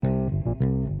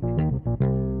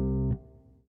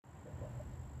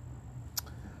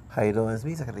How you doing? It's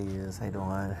me, Skai Jackson. How you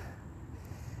doing?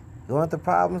 Going through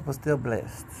problems, but still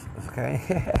blessed. Okay?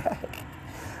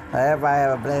 Everybody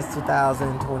have a blessed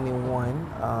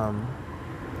 2021.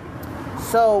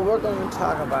 So we're going to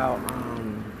talk about,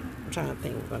 I'm trying to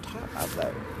think we're going to talk about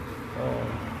that.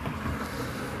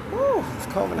 It's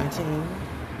COVID-19.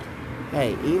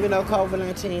 Hey, even though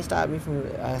COVID-19 stopped me from,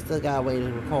 I still got a way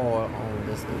to record on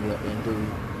this and do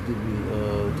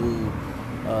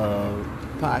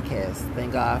podcast.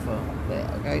 Thank God for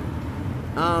that. Okay.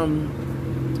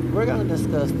 We're gonna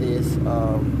discuss this.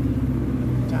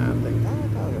 Trying to think.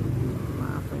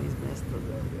 My face messed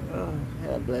up.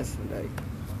 Had a blessing day.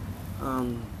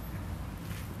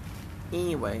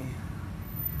 Anyway.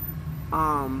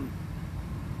 I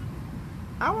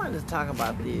wanted to talk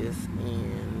about this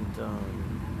and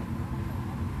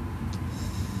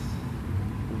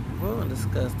we'll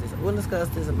discuss this. We'll discuss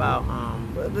this about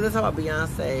let's talk about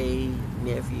Beyonce,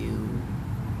 nephew,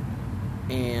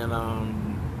 and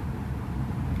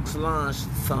Solange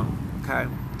son. Okay,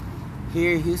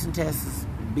 here in Houston, Texas,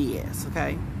 BS.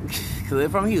 Okay, because they're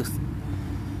from Houston.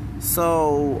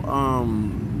 So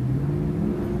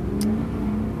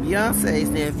Beyonce's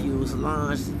nephew,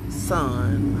 Solange's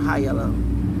son, high yellow,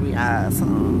 green-eyed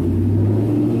son,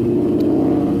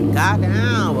 got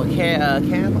down with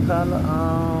camera color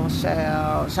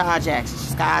Skai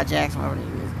Jackson, Skai Jackson, whatever her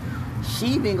name is.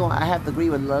 She been going. I have to agree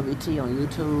with Lovey T on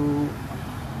YouTube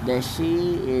that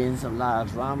she is a lot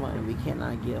of drama, and we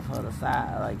cannot give her the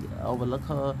side, like overlook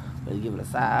her, but give it a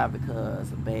side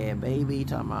because a bad baby.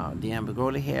 Talking about damn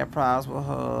girly hair problems with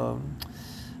her.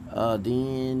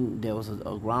 Then there was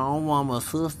a grown woman, a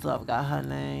sister, I forgot her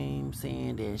name,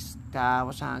 saying that Skai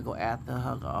was trying to go after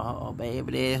her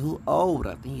baby there, who old,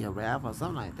 I think he a rapper or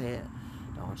something like that.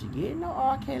 Don't you get no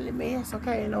R. Kelly mess,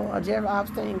 okay? No Jerry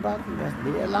Epstein, brother, just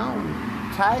leave it alone.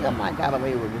 Tiger might got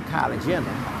away with Kylie Jenner,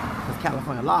 because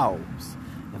California laws.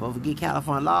 If I forget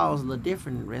California laws, a little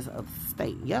different than the rest of the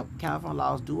state. Yep, California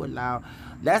laws do allow,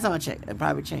 last time I checked, it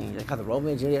probably changed, because the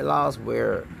Romeo and Juliet laws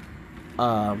where,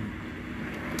 a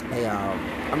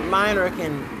minor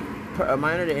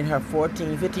in her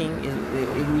 14, 15,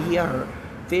 if we hear her,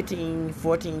 15,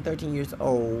 14, 13 years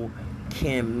old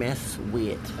can mess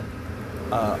with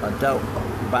adult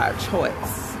by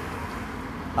choice.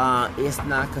 It's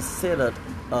not considered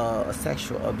a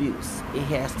sexual abuse. It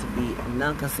has to be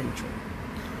non-consensual.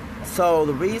 So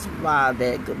the reason why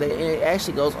it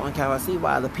actually goes on California, I see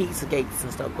why the pizza gates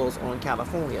and stuff goes on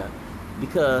California,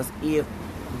 because if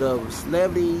the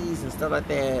celebrities and stuff like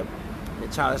that, the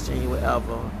Charles Chain,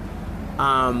 whatever,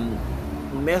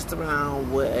 messed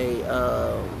around with a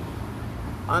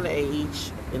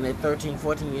underage in their 13,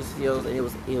 14 years old, and it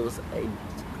was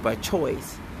by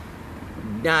choice.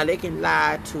 Now they can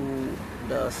lie to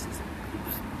the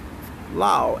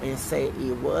law and say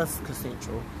it was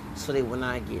consensual, so they will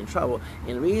not get in trouble.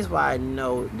 And the reason why I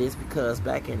know this because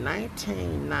back in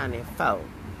 1994.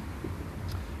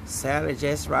 Sarah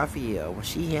Jessica Raphael, when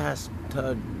she has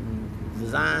her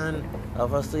design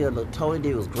of her still look totally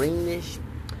different. It was greenish,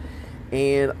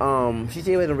 and she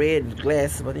still had the red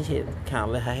glasses, but then she had kind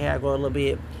of let her hair grow a little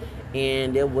bit.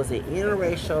 And there was an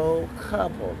interracial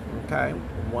couple. Okay,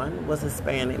 one was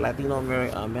Hispanic, Latino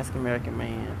American, Mexican American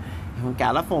man from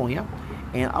California,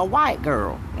 and a white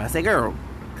girl. I say girl,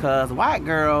 because a white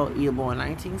girl either born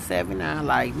 1979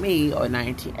 like me or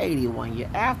 1980, 1 year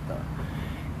after.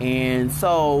 And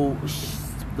so,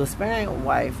 the Hispanic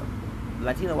wife,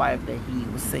 Latina wife that he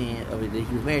was saying, or that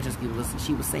he was married to,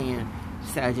 she was saying,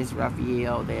 Sarah Jessica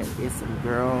Raphael, that it's some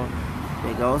girl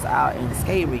that goes out in the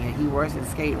skate ring, and he works in the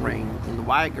skate ring, and the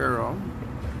white girl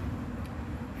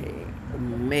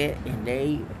met, and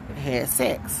they had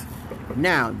sex.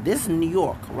 Now, this is New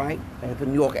York, right? They have a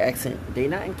New York accent. They're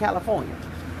not in California,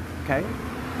 okay?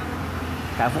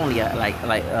 California, like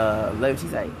let me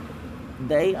say.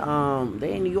 They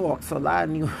in New York, so a lot of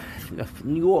New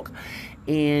York,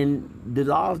 and the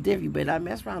law is different. You better not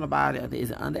mess around about it.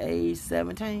 Is it underage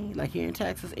 17, like here in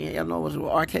Texas? And Illinois was an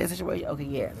arcade situation. Okay,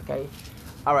 yes, okay,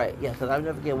 all right, yeah. Because I'll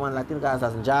never forget one Latino guy that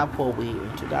was in job corps with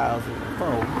in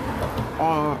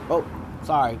 2004.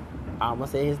 Sorry, I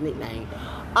almost said his nickname.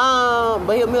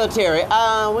 But he was military.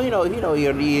 Well, you know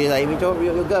your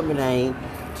government name.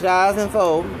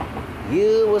 2004.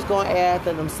 You was going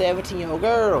after them 17-year-old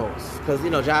girls. Because,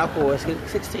 Job Corps is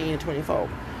 16 and 24.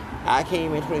 I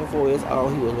came in 24 years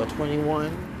old. He was,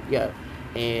 21? Yeah.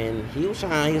 And he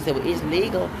said, well, it's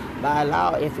legal by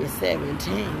law if it's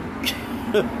 17.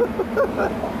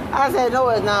 I said, no,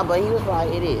 it's not. But he was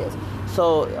right, it is.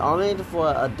 So, only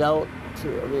for adult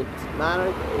minor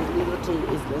is legal to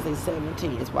is let's say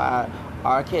 17. That's why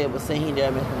R. Kelly was saying he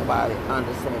never mentioned nobody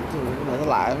under 17. That's a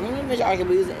lie. I'm gonna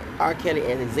mention R. Kelly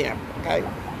as an example, okay?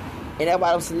 And that's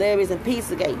why them celebrities in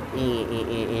Pizzagate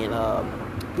and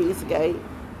Pizzagate.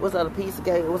 What's other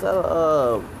Pizzagate? What's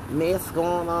other mess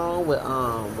going on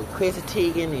with Chrissy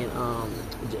Teigen and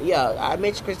yeah, I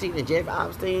mentioned Chrissy Teigen and Jeff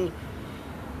Epstein.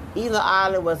 Either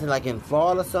island was in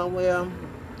Florida somewhere.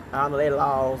 I don't know their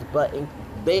laws, but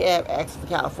they have access to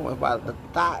California. While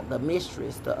the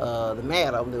mistress, the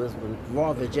madam that was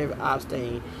involved with Jeffrey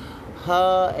Epstein,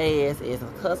 her ass is a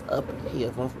cuss up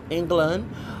here from England.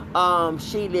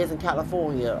 She lives in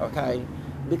California, okay?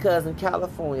 Because in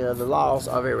California the laws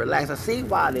are very relaxed. I see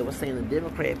why they were saying the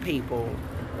Democrat people,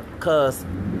 cause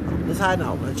this is how I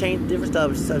know. I change different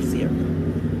subjects here.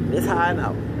 This is how I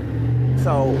know.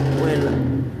 So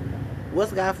when what's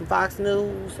the guy from Fox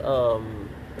News?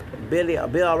 Bill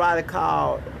O'Reilly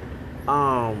called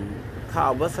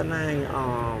what's her name?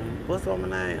 What's the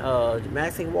woman's name?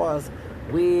 Maxine Waters'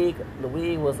 wig. The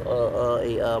wig was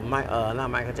not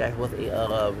Michael Jackson, was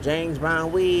a James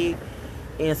Brown wig.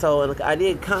 And so I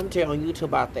did commentary on YouTube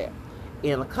about that.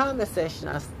 In the comment section,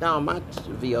 not on my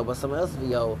video, but some else's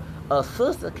video, a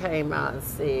sister came out and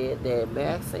said that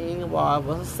Maxine Waters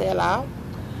was a sellout.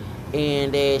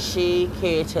 And that she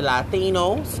cared to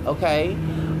Latinos, okay,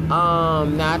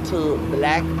 not to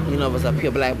black, was a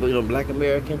pure black, black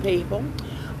American people.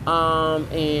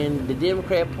 And the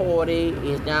Democrat Party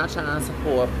is now trying to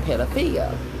support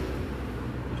pedophilia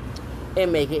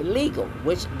and make it legal,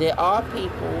 which there are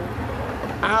people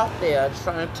out there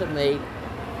trying to make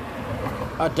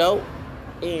adult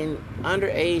and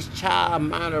underage child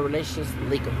minor relations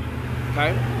legal,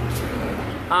 okay.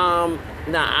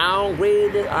 Now, I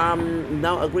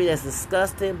don't agree that's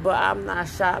disgusting, but I'm not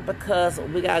shocked because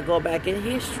we got to go back in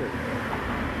history.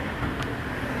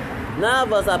 None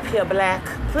of us are pure black.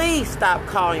 Please stop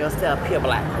calling yourself pure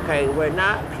black, okay? We're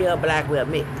not pure black, we're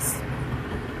mixed.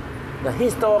 The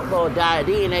historical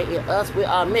DNA in us, we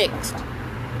are mixed.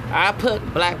 I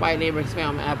put black, white, neighbor, Hispanic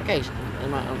on my application.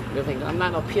 I'm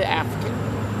not no pure African.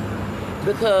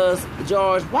 Because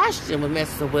George Washington was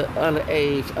messing with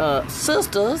underage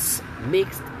sisters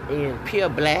mixed in pure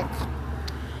black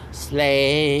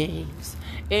slaves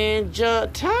and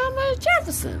Thomas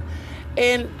Jefferson.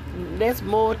 And that's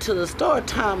more to the story.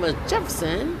 Thomas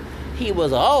Jefferson, he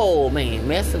was an old man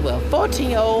messing with a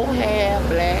 14-year-old half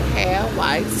black, half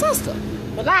white sister,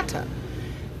 mulatto.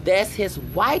 That's his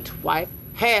white wife,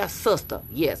 half sister.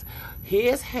 Yes,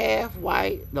 his half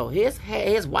white, no, his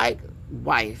white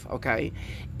wife, okay,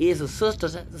 is a sister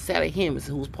to Sally Hemings,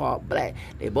 who's part black.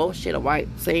 They both share a white,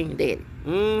 same daddy.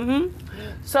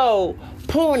 So,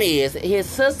 point is, his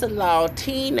sister-in-law,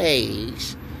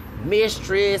 teenage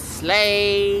mistress,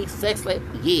 slave, sex slave,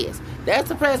 yes, that's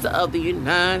the president of the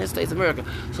United States of America.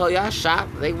 So y'all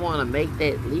shocked they want to make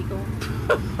that legal?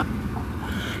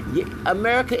 Yeah,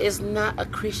 America is not a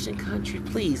Christian country,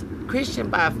 please. Christian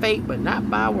by faith, but not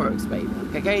by works, baby.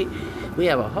 Okay? We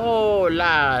have a whole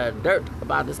lot of dirt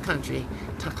about this country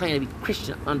to claim to be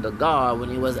Christian under God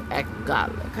when it wasn't acting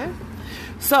godly, okay?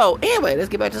 So, anyway, let's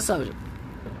get back to the subject.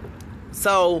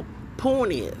 So,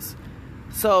 point is,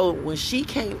 so when she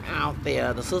came out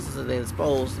there, the sisters that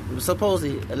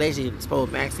supposedly, allegedly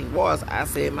exposed Maxine Waters, I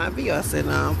said in my video, I said,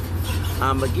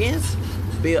 I'm against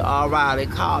Bill O'Reilly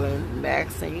calling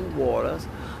Maxine Waters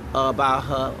about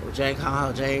her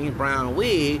James Brown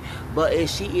wig, but if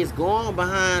she is going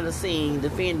behind the scene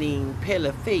defending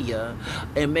pedophilia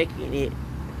and making it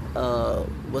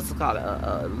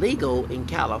legal in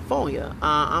California,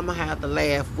 I'm gonna have to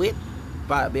laugh with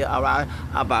Bill O'Reilly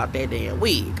about that damn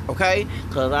wig, okay?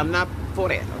 Because I'm not for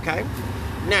that, okay?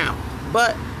 Now,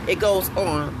 but it goes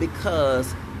on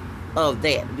because of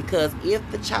that, because if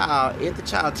the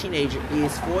child teenager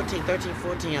is 14,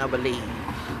 I believe,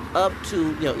 up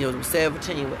to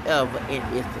 17, whatever,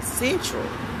 and it's essential,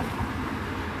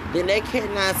 then they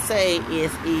cannot say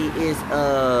it's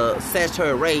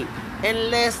statutory rape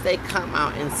unless they come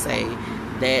out and say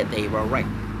that they were raped.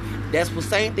 That's the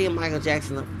same thing Michael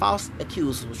Jackson, the false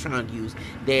accusers, was trying to use.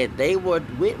 That they were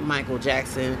with Michael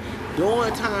Jackson during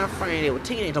the time frame. They were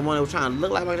teenagers. The one that was trying to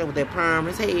look like Michael Jackson with their perm,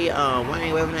 his head,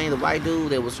 Wayne, whatever name, the white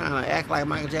dude that was trying to act like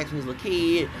Michael Jackson was a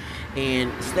kid,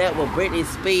 and slept with Britney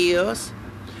Spears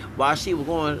while she was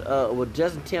going with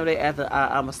Justin Timberlake after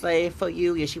I'm a slave for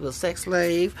you. Yeah, she was a sex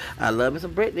slave. I love me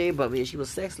some Britney, but yeah, she was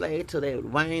a sex slave to that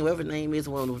Wayne, whatever his name is,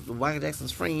 one of Michael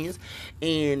Jackson's friends.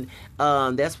 And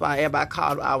that's why everybody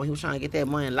called out when he was trying to get that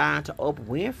money in line to Oprah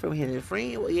Winfrey, his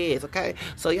friend. Well, yes, okay.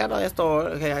 So y'all know that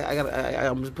story. Okay,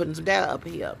 I'm just putting some data up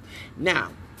here.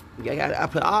 Now, I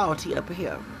put all T up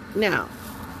here. Now,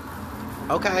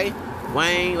 okay,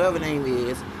 Wayne, whatever his name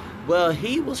is. Well,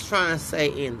 he was trying to say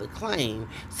in the claim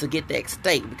to get that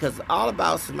state because all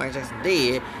about Michael Jackson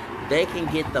dead, they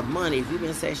can get the money. If you've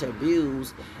been sexually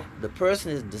abused, the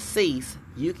person is deceased,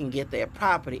 you can get their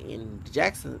property. In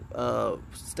Jackson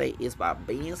state is about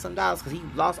billions some dollars because he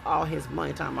lost all his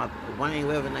money. Talking about Wayne,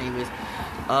 whatever his name is,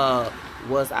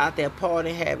 was out there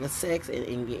partying, having sex,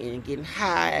 and getting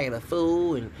high, acting a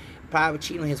fool, and probably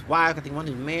cheating on his wife because he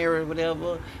wanted to marry or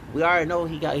whatever. We already know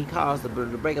he caused the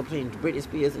breakup between Britney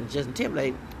Spears and Justin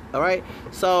Timberlake. All right,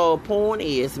 so point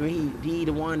is, I mean, he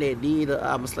the one that did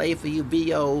I'm a Slave for You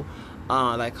video,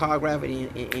 like choreography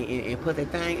and put that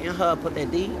thing in her, put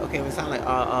that D. Okay, it sound like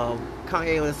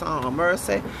Kanye with a song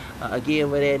Mercy. Gave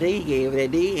her that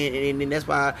D, and that's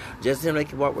why Justin Timberlake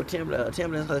can walk with Timberlake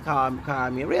because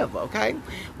call me a river. Okay,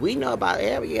 we know about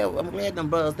every year. I'm glad them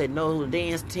brothers that know who the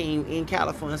dance team in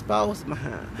California is supposed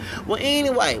behind. Well,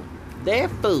 anyway.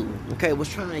 That fool, okay, was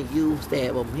trying to use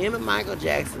that. Well, him and Michael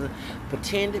Jackson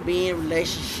pretend to be in a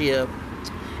relationship,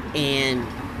 and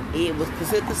it was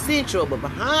considered consensual, but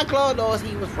behind closed doors,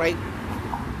 he was raped.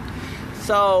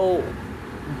 So,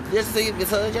 this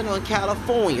other gentleman in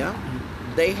California,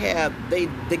 they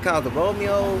call the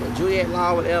Romeo, Juliet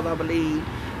law, whatever, I believe,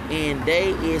 and they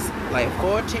is like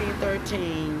 14,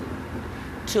 13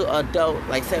 to adult,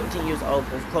 like 17 years old,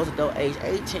 close to adult age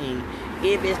 18.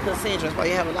 If it's consensual, that's why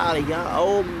you have a lot of young,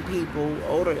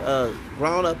 older,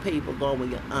 grown-up people going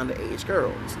with underage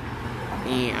girls.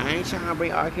 And I ain't trying to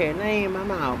bring R. Kelly's name in my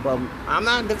mouth, but I'm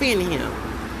not defending him.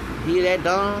 He that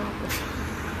dumb?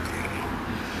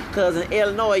 Because in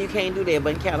Illinois, you can't do that,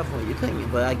 but in California, you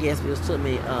couldn't. But I guess it was too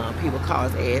many people call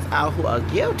his ass out who are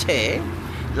guilty,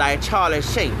 like Charlie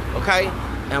Sheen, okay?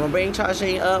 And I'm going to bring Charlie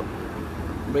Sheen up.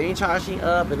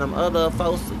 And them other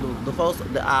folks,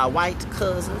 the white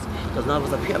cousins, because none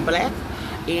of us are pure black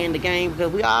in the game,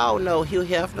 because we all know Hugh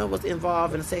Hefner was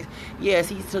involved in the sex. Yes,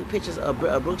 he took pictures of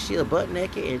Brooke Shields butt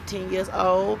naked and 10 years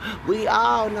old. We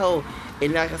all know.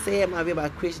 And like I said, my review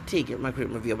about Christian Teigen, my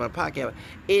review about my podcast,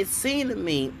 it seemed to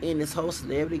me in this whole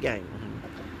celebrity game,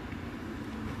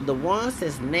 the ones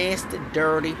that's nasty,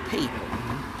 dirty people,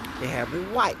 they have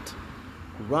been white,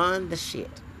 run the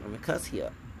shit. Let me cuss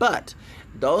here. But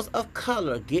those of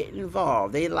color get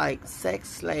involved. They like sex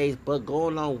slaves, but go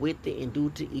along with it and do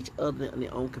to each other in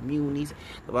their own communities.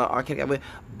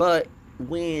 But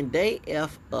when they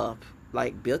F up,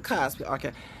 like Bill Cosby,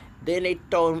 then they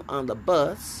throw them on the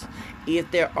bus. If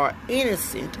they are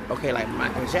innocent, okay, like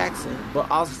Michael Jackson,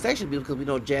 but also sexual abuse, because we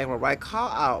know Jack will right call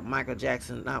out Michael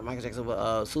Jackson, not Michael Jackson,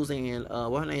 but Suzanne,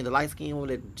 what's her name, the light skinned one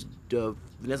that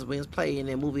Vanessa Williams played in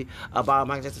that movie about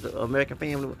Michael Jackson's American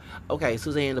Family. Okay,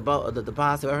 Suzanne, the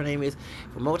boss, whatever her name is,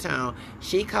 from Motown,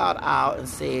 she called out and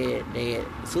said that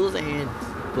Suzanne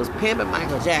was pimping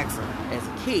Michael Jackson as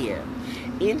a kid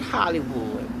in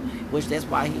Hollywood, which that's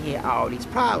why he had all these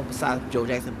problems besides Joe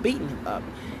Jackson beating him up.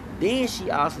 Then she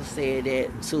also said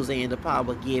that Suzanne DePaul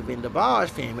was giving the DeBarge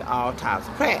family all types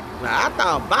of crap. Now, I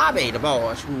thought Bobby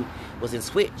DeBarge, who was in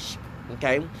Switch,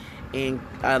 okay? And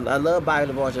I love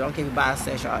Bobby DeBarge. I don't care if you're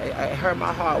bisexual. It hurt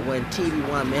my heart when TV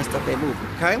One messed up that movie,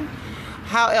 okay?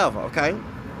 However, okay,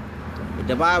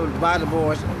 Bobby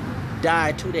DeBarge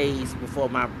died 2 days before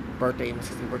my birthday, my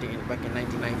 16th birthday, back in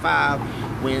 1995,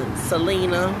 when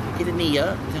Selena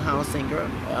Quintanilla, the house singer,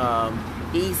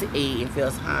 Eazy-E and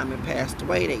Phyllis Hyman passed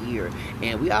away that year.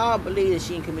 And we all believe that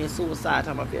she committed suicide,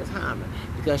 talking about Phyllis Hyman,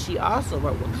 because she also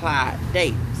worked with Clyde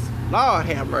Davis. Lord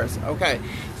have mercy. Okay.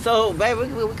 So,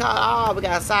 baby, we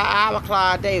got Cy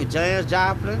Clyde Davis, James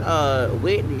Joplin,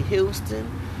 Whitney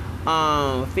Houston,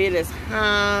 Phyllis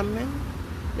Hyman.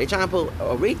 They trying to put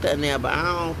Aretha in there, but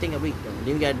I don't think Aretha.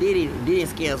 Then we got Diddy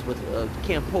Skins with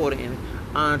Kim Porter and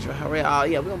Andre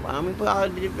Harrell. We put all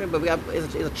the different, but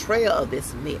it's a trail of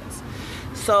this mess.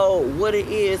 So what it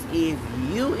is, if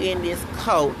you in this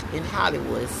cult in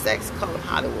Hollywood, sex cult in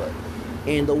Hollywood,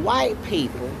 and the white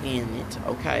people in it,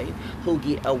 okay, who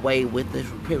get away with the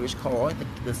privilege card,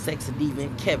 the sex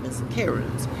deviant Kevins and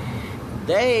Karens,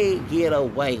 they get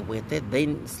away with it.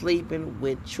 They sleeping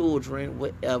with children,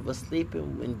 whatever,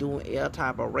 sleeping and doing all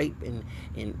type of rape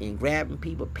and grabbing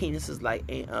people penises like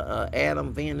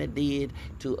Adam Vanna did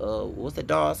to what's the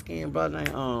dark skinned brother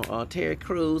name? Terry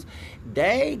Crews.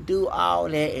 They do all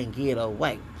that and get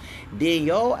away. Then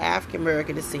your African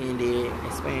American descended,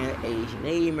 Hispanic, Asian,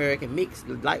 Native American, mixed,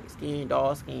 light skin,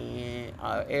 dark skin,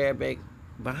 Arabic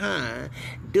behind,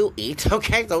 do it,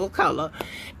 okay, so color,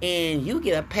 and you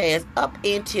get a pass up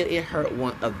until it hurt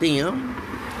one of them.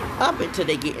 up until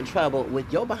they get in trouble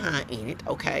with your behind in it,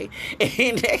 okay?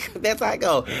 And that's how I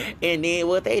go. And then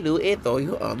what they do is throw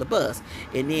you on the bus.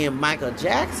 And then Michael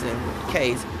Jackson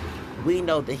case, we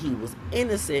know that he was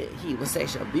innocent. He was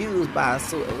sexually abused by,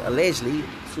 allegedly,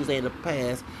 Suzanne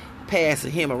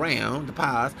passing him around in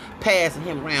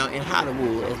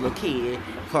Hollywood as a little kid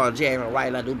called Jared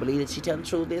Wright. I do believe that she telling the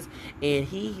truth this, and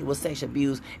he was sexually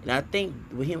abused. And I think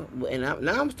with him,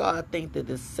 now I'm starting to think that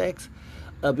the sex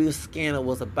abuse scandal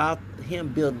was about him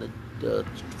building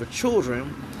for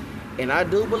children. And I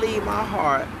do believe in my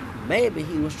heart, maybe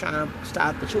he was trying to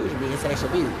stop the children being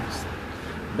sexually abused.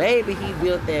 Maybe he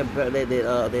built that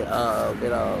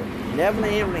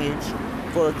Neverland Ranch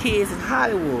for kids in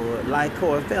Hollywood, like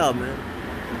Corey Feldman,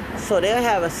 so they'll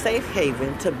have a safe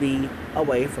haven to be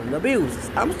away from the abusers.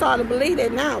 I'm starting to believe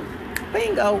that now.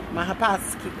 Bingo, my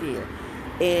hypothesis kicked in.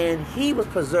 And he was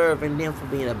preserving them from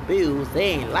being abused. They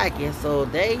ain't like it, so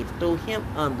they threw him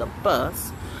on the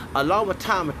bus, along with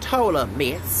Tommy Tola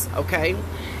mess, okay?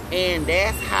 And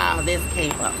that's how this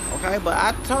came up, okay? But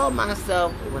I told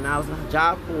myself when I was in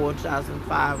Job 4,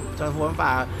 2004 and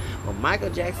 5, when Michael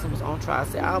Jackson was on trial, I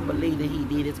said, I don't believe that he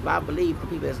did this, but I believe the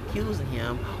people that's accusing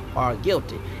him are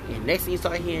guilty. And next thing you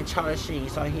start hearing Charlie Sheen, you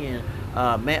start hearing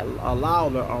Matt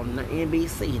Lawler on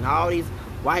NBC, and all these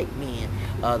white men,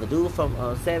 the dude from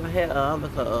Collins,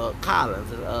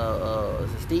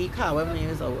 Steve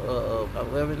Collins,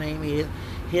 whatever his name is,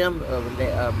 him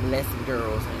molesting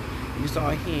girls, and you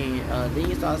start hearing, then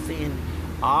you start seeing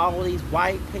all these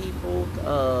white people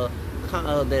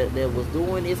that was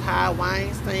doing this high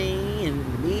Weinstein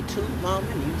and Me Too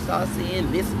moment. And you start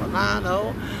seeing Miss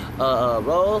Milano,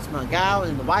 Rose McGowan,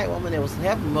 and the white woman that was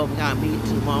helping McGowan Me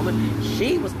Too moment.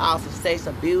 She was also sex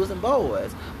abusing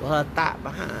boys with her thought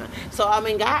behind. So I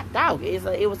mean, God,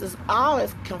 it was just all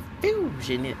this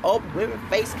confusion. And Oprah Winfrey's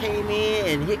face came in,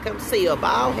 and here comes Seal,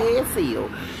 bald head Seal,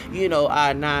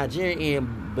 our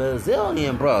Nigerian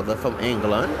Brazilian brother from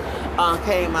England,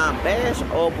 came out, bashed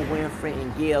Oprah Winfrey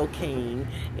and Gayle King,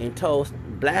 and told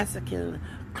Blaziken,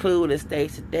 Clueless,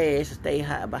 Stacey Dash to stay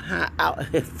behind out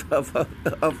of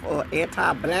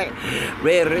anti-black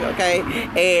rhetoric, okay?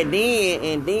 And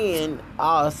then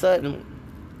all of a sudden,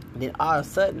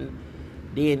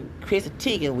 Chrissy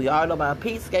Teigen, we all know about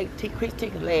Chrissy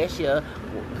Teigen last year.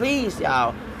 Please,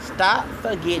 y'all, stop,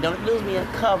 forget, don't lose me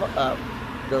and cover up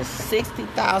the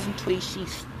 60,000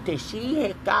 tweets that she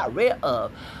had got rid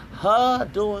of. Her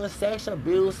doing sexual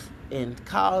abuse and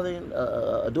doing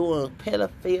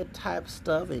pedophile type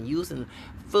stuff and using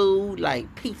food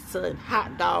like pizza and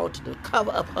hot dog to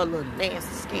cover up her little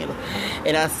nasty scandal.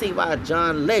 And I see why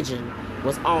John Legend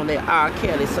was on that R.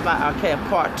 Kelly, Survive R. Kelly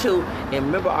Part 2. And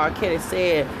remember R. Kelly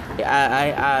said,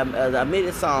 I made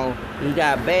a song, he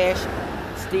got bashed,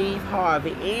 Steve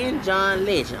Harvey and John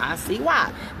Legend. I see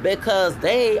why. Because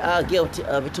they are guilty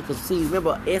of it too. Because see,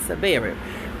 remember Essa Berry.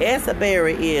 Essa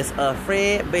Berry is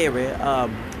Fred Berry,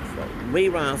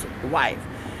 Rerun's wife.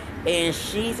 And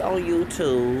she's on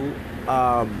YouTube.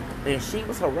 And she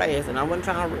was harassed. And I wasn't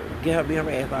trying to get her being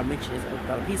harassed, but I mentioned this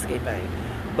about a Pizzagate thing.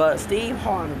 But Steve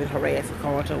Harvey been harassed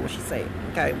according to what she said.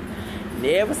 Okay. And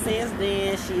ever since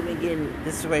then, she's been getting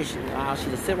this situation.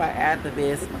 She's a civil rights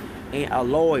activist and a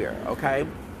lawyer, okay?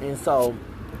 And so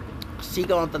she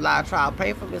going to the live trial.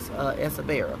 Pray for Miss Essa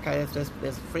Berry, okay?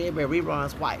 That's Fred Berry,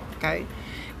 Rerun's wife, okay?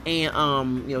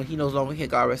 And he no longer here,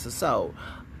 God rest his soul.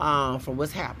 From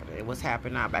what's happening and what's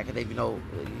happening now back in the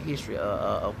history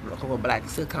of black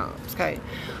sitcoms, okay?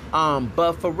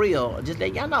 But for real, just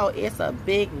let y'all know, it's a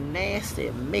big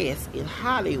nasty mess. It's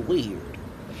highly weird.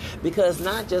 Because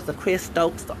not just the Chris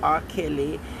Stokes, the R.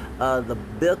 Kelly, the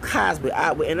Bill Cosby.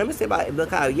 And let me say about Bill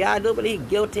Cosby. Yeah, I do believe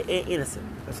guilty and innocent.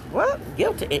 What?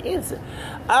 Guilty and innocent.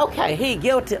 Okay, he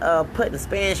guilty of putting the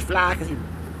Spanish fly because he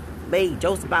made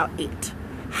jokes about it.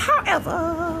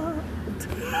 However,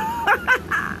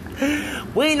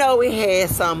 we know we had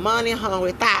some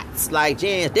money-hungry thoughts like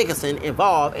Jan Dickinson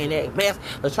involved in that mess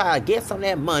to try to get some of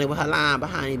that money with her lying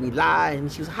behind him. He lied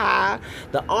and she was high.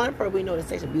 The only person we know that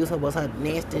sexually abused her was her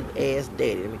nasty-ass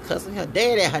daddy. I mean, cussing her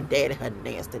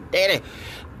nasty daddy.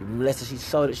 Unless she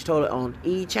told it on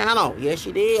E! Channel. Yes,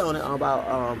 she did on it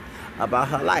about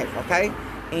her life, okay?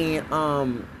 And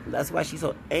that's why she's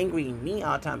so angry and mean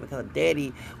all the time, because her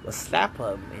daddy would slap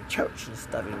her in church and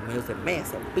stuff, and when it was a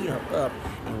mass and beat her up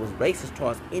and was racist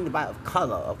towards anybody of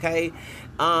color, okay?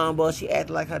 But she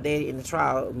acted like her daddy in the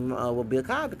trial with Bill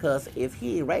Cosby, because if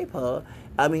he raped her,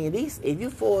 I mean, at least if you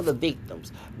for the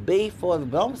victims, be for the,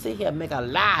 don't sit here and make a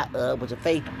lie up with your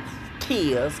fake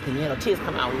tears, because you had no tears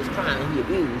come out when he was crying and he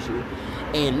abused you.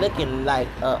 and looking like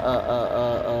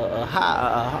a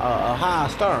high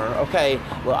Stern, okay,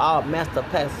 with all messed up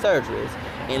plastic surgeries,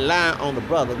 and lying on the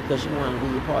brother because she wanted to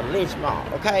be a part of lynch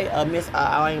mob, okay? Miss,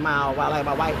 I ain't my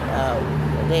white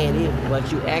daddy,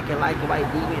 but you acting like a white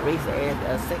deviant, racist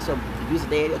ass, sexual abusive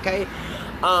daddy, okay?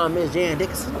 Miss Jan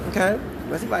Dickinson, okay?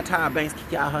 Let's see about Tyra Banks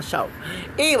kick out her show.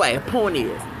 Anyway, point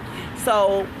is,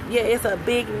 so yeah, it's a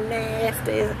big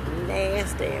nasty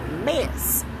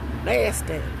mess.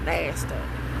 Nasty,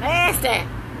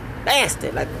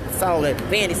 like the song that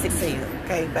Vanity 16,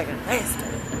 okay, back in nasty.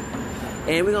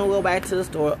 And we're gonna go back to the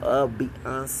story of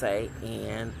Beyonce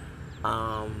and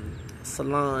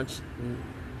Solange's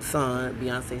son,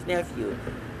 Beyonce's nephew.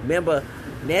 Remember,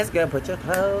 next girl, put your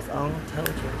clothes on, told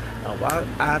you. Don't walk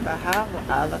out the house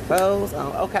without the clothes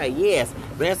on. Okay, yes.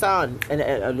 But that's on,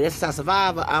 and this is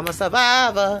Survivor. I'm a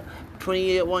survivor.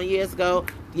 21 years ago.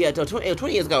 Yeah,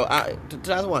 20 years ago,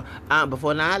 2001,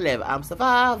 before 9/11, I'm a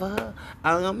survivor,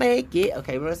 I'm gonna make it.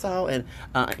 Okay, remember that song? And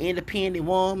independent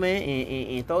woman,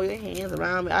 and throw your hands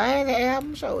around me. I had an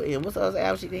album show, and what's the other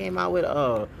album she came out with?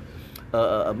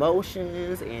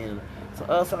 Emotions, and some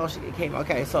other songs she came out.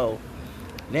 Okay, so,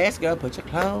 next girl, put your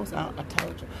clothes on, I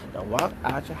told you. Don't walk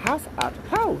out your house without your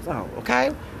clothes on,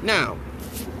 okay? Now,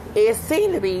 it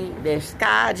seemed to be that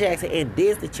Skai Jackson and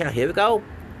Disney Channel, here we go.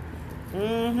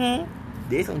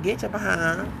 This gonna get you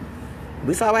behind.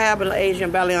 We saw what happened to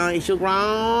Adrian Bellion. She's a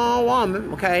grown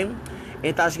woman, okay?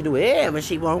 And thought she could do whatever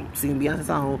she won't. See Beyonce's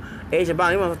song. Adrian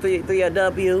Bellion went for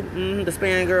 3W. The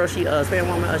Spanish girl, she Spanish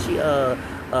woman, she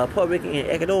Puerto Rican and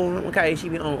Ecuadorian, okay? She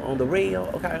be on the real,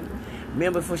 okay?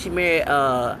 Remember before she married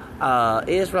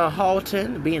Israel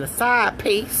Houghton, being a side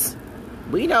piece.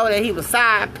 We know that he was a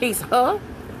side piece, huh?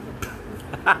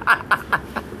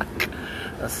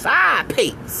 A side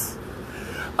piece.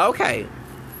 Okay.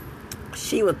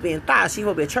 She was being thought she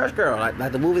would be a church girl,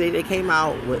 like the movie that came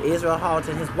out with Israel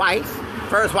Houghton, his wife,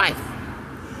 first wife,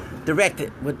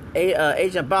 directed with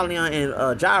Adrian Bellion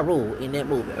and Ja Rule in that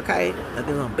movie, okay? I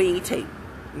think on BET,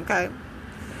 okay?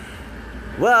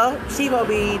 Well, she will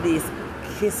be this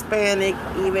Hispanic,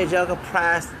 evangelical,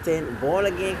 Protestant,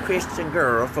 born-again Christian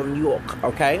girl from New York,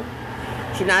 okay?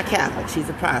 She's not Catholic, she's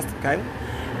a Protestant, okay?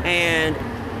 And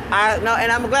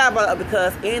I'm glad about it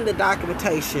because in the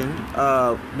documentation,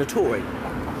 Notori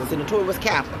was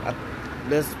Catholic.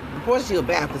 There's reports she was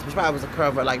Baptist, but she probably was a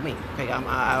convert like me. Okay, I'm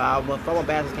a former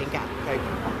Baptist, came Catholic. Okay,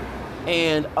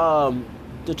 and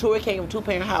Notori came from a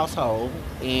two-parent household,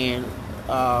 and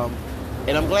I'm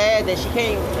glad that she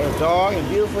came as dark and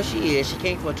beautiful as she is. She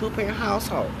came from a two-parent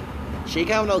household. She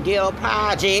came from no ghetto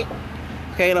project.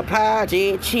 Okay, a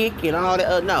project chick and all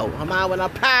that. No, her mom was a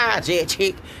project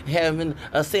chick having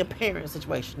a single parent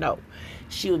situation. No,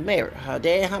 she was married. Her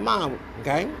dad and her mom,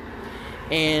 okay?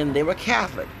 And they were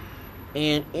Catholic.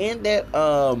 And in that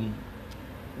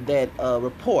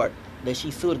report that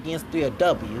she sued against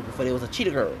 3W before there was a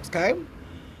Cheetah Girls, okay?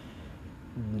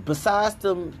 Besides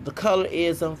the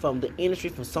colorism from the industry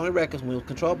from Sony Records, when it was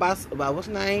controlled by what's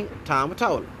her name? Tom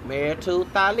Mottola, married to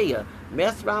Thalia,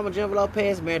 messed around with Jennifer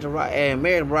Lopez, married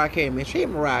Mariah Carey,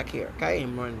 mistreated Mariah Carey, okay?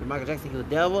 And Michael Jackson, he was a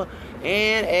devil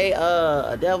and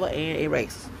a devil and a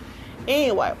racist.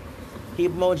 Anyway, he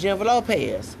promoted Jennifer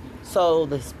Lopez. So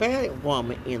the Hispanic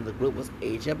woman in the group was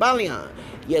Adrian Bellion.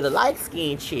 Yeah, the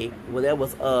light-skinned chick, well, that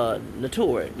was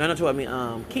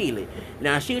Keely.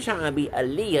 Now, she was trying to be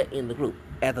Aaliyah in the group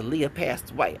after Aaliyah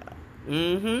passed away.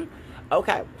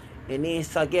 Okay. And then,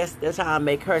 so I guess they're trying to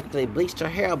make her, they bleached her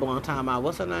hair a long time out.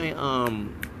 What's her name?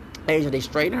 Adrian, they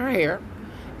straightened her hair,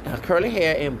 her curly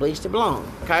hair, and bleached it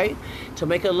blonde, okay? To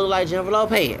make her look like Jennifer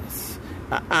Lopez.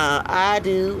 I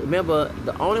do. Remember,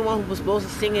 the only one who was supposed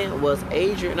to sing it was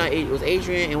Adrian. No, it was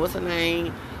Adrian, and what's her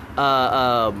name?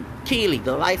 Keely,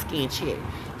 the light-skinned chick.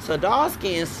 So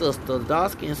dark-skinned sister,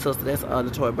 that's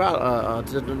Notori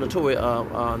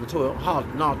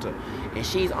Halter, and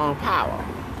she's on Power.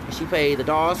 And she played the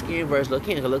dark-skinned version of Lil'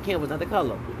 Kim, because Lil' Kim was not the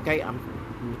color. Okay,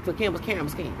 Lil' Kim was camera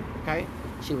skin. Okay,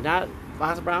 she was not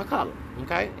Foster Brown color.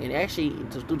 Okay, and actually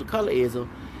to do the colorism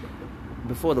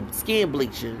before the skin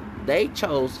bleaching, they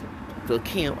chose Lil'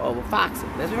 Kim over Foxy.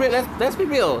 Let's be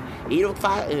real. Either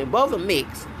Fox, and both are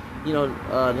mixed. You know,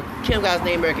 Kim got his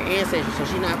native American ancestry, so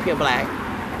she's not pure black.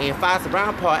 And Foster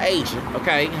Brown part Asian,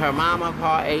 okay? Her mama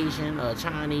part Asian,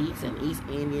 Chinese, and East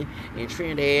Indian, and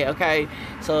Trinidad, okay?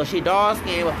 So she dark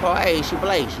skinned with part Asian, she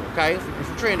Blasian, okay?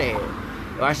 From Trinidad.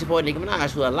 Or I support Nicki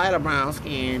Minaj, who a lighter brown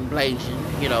skin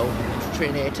Blasian, you know, from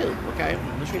Trinidad too, okay?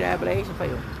 The Trinidad Blasian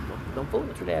people. Don't fool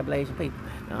the Trinidad Blasian people.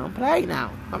 Don't play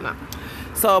now. I'm not.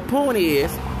 So the point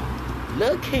is,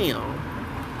 Lil' Kim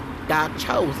got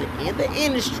chosen in the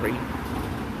industry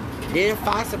Then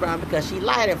Foxy Brown, because she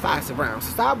lied at Foxy Brown.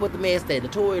 So stop with the mess that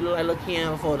Notori looked like Lil'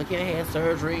 Kim before Lil' Kim had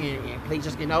surgery, and please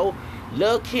just,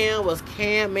 Lil' Kim was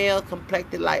caramel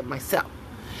complected like myself.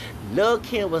 Lil'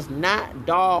 Kim was not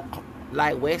dark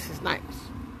like Wesley Snipes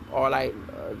or like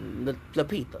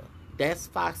Lapita. That's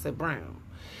Foxy Brown.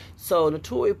 So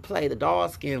Notori played the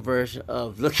dark-skinned version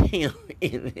of Lil' Kim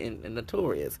in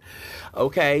Notorious.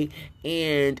 Okay?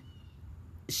 And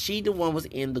she the one was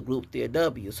in the group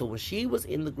DW. So when she was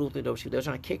in the group DW, they were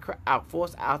trying to kick her out,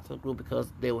 force her out of the group, because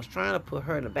they was trying to put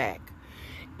her in the back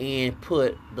and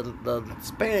put the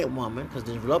Hispanic woman, because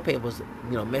the Lopez was,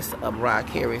 messing up Mariah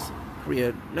Carey's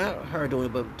career. Not her doing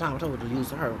it, but Tom told her to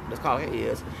use her. Let's call her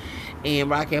is. And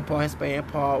Mariah Carey part Hispanic,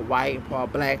 part white, and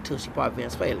part black too. She part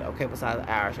Venezuela. Okay, besides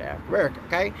Irish, African American.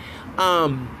 Okay.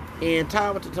 And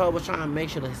Tom was trying to make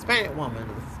sure the Hispanic woman,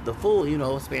 the full,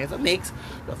 Hispanic mix,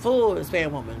 the full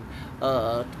Hispanic woman,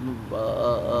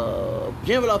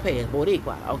 Jennifer Lopez,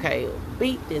 Boricua, okay,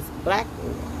 beat this black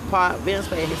part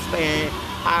Venezuelan Hispanic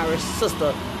Irish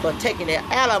sister for taking that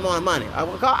alimony money.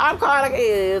 I'm calling like it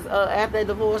is. After the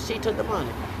divorce, she took the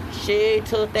money. She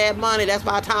took that money. That's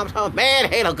why Tom man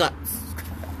hate her guts.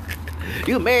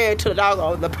 You married to the dog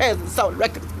on the president sold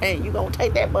records, and you gonna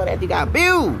take that money after you got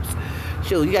abused.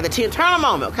 Shoot, you got the Tina Turner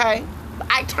moment, okay?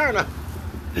 Ike Turner.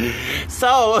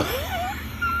 So,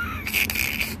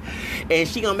 and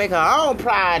she gonna make her own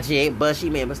project, but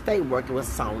she made a mistake working with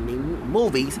Sony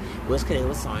Movies, which connected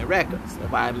with Sony Records.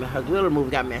 That's why her little movie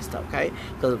got messed up, okay?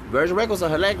 Because Virgin Records are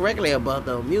her record label, but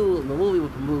the movie was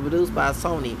produced by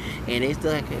Sony, and they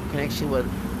still had a connection with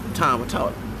Tom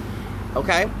Total.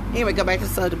 Okay? Anyway, go back to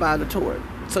the subject about the tour.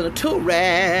 So the tour,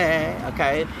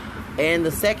 okay? And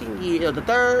the second year,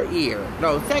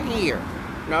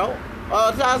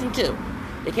 2002,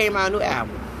 they came out a new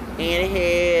album. And it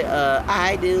had,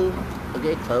 I Do,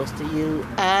 Get Close to You,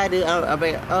 I Do,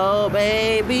 oh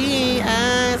baby,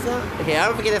 okay, I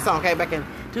don't forget that song, okay, back in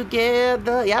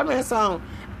Together, yeah, I remember that song.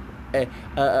 It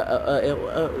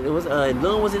was,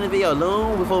 Loon was in the video,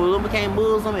 Loon, before Loon became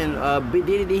Muslim, and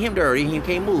Diddy did him dirty, he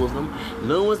became Muslim.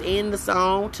 Loon was in the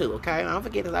song too, okay, I don't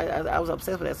forget that, I was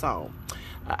obsessed with that song.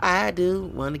 I do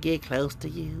want to get close to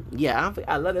you. Yeah,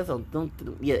 I love that song.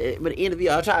 Yeah, but the interview,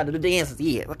 I tried to do the dances.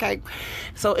 Yeah, okay.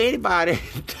 So anybody,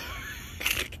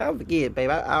 don't forget,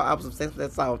 babe. I was obsessed with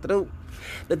that song.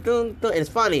 And it's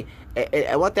funny.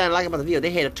 And one thing I like about the video, they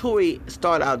had a Tory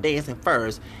start out dancing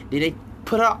first. Then they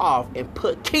put her off and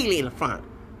put Keely in the front.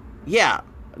 Yeah.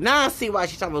 Now I see why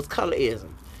she's talking about colorism.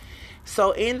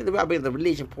 So in the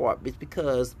religion part, it's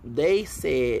because they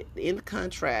said in the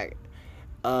contract,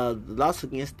 the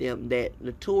lawsuit against them, that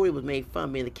the Tory was made fun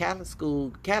of in the Catholic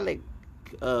school,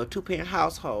 two-parent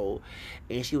household,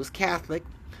 and she was Catholic.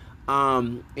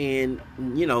 And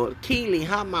Keely,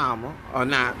 her mama, or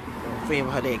not, friend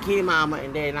with her dad. Keely mama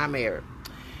and dad not married.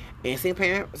 And same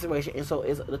parent situation. And so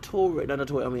it's the Tory,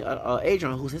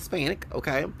 Adrian, who's Hispanic,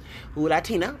 okay, who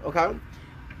Latina, okay.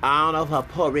 I don't know if her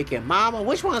Puerto Rican mama.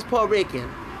 Which one's Puerto Rican?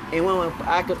 And one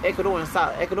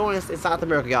Ecuadorian in South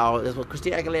America, y'all. That's what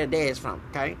Christina Aguilera's dad is from,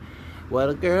 okay? What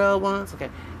a girl wants, okay?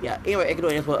 Yeah, anyway,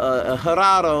 Ecuadorian is what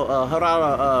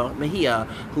Gerardo Mejia,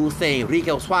 who's saying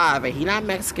Rico Suave. He's not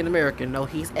Mexican-American, no,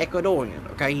 he's Ecuadorian,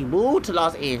 okay? He moved to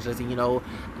Los Angeles, and,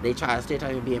 they try to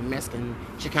stereotype him being Mexican,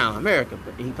 Chicano-American.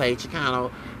 But he played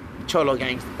Chicano, Cholo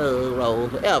gangster role,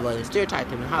 whatever. They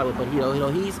stereotyped him in Hollywood, but,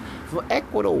 he's from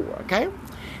Ecuador, okay?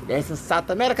 That's in South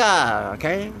America,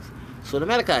 okay?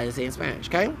 Sudamerica is in Spanish,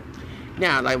 okay?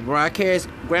 Now, like Mariah Carey's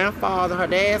grandfather, her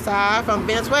dad's side from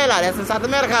Venezuela, that's in South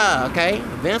America, okay?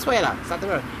 Venezuela, South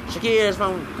America. Shakira is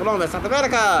from Colombia, South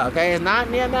America, okay? It's not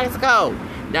near Mexico,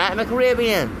 not in the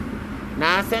Caribbean,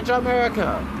 not in Central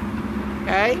America,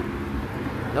 okay?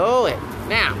 Know it.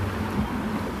 Now,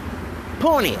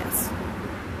 point is,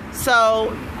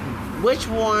 so which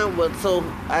one was, so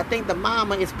I think the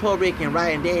mama is Puerto Rican,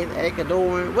 right? And dad's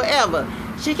Ecuadorian, whatever.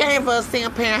 She came from a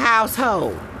single-parent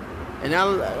household. And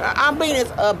I'm bringing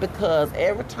this up because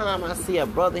every time I see a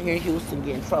brother here in Houston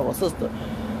get in trouble, sister,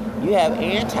 you have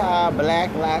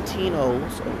anti-black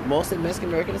Latinos, mostly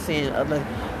Mexican-American descent,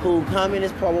 who come in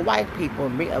as probably white people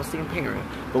and bring up single-parent.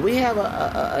 But we have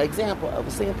an example of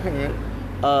a single-parent,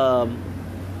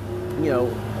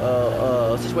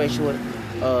 situation with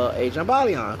Adrian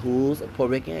Balion, who's a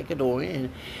Puerto Rican Ecuadorian,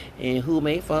 and who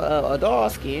made for a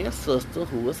dark-skinned sister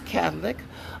who was Catholic,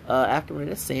 African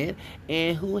descent,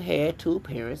 and who had two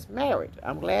parents married.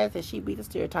 I'm glad that she beat the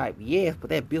stereotype. Yes, but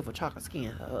that beautiful chocolate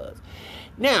skin hers.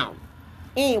 Now,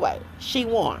 anyway, she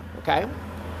won, okay?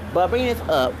 But bringing this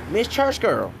up, Miss Church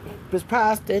Girl, this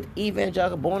Protestant,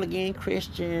 evangelical, born-again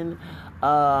Christian,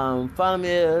 From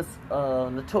is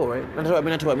Ajon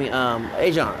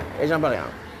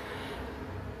Baleon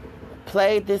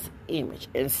played this image,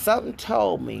 and something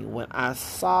told me when I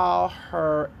saw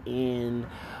her in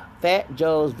Fat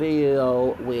Joe's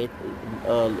video with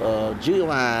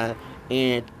Juelz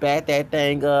and back that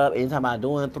thing up and talking about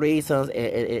doing threesomes and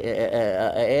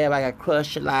everybody got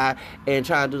crushed a lot and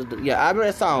trying to do I remember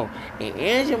that song, and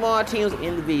Angie Martin was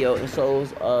in the video, and so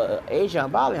was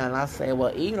Ajon Baleon, and I said,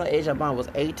 well, even though Ajon Baleon was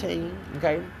 18,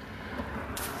 okay,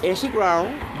 and she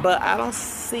grown, but I don't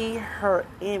see her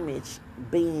image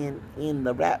being in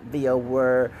the rap video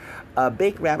where a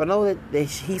big rap. I know that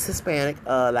he's Hispanic,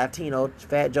 Latino.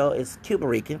 Fat Joe is Cuban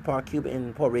Rican, part Cuban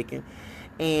and Puerto Rican,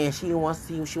 and she wants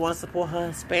to support her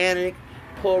Hispanic,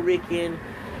 Puerto Rican,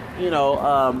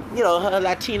 her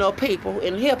Latino people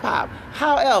in hip hop.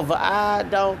 However, I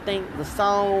don't think the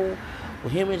song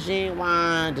with him and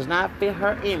Genuine does not fit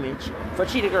her image for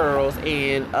Cheetah Girls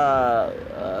and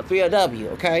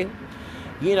 3LW. Okay,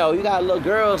 you got little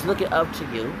girls looking up to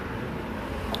you.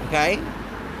 Okay,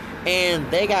 and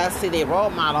they gotta see their role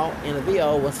model in the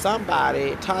video with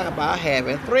somebody talking about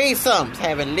having threesomes,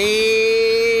 having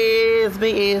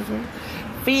lesbianism,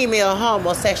 female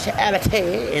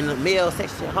homosexuality, and male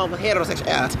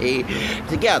heterosexuality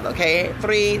together. Okay,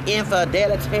 3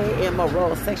 infidelity,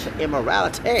 sexual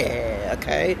immorality.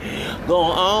 Okay,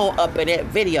 going on up in that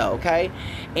video. Okay,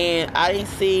 and I didn't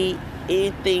see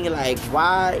anything like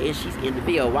why is she in the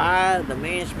video? Why the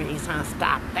management is trying to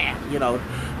stop that?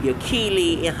 Your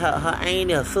Keely and her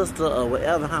auntie, her sister, or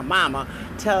whatever, her mama,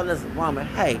 telling this woman,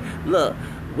 hey, look,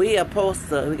 we got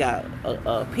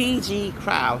a PG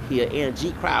crowd here and a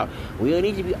G crowd. We don't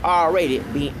need to be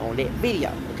R-rated being on that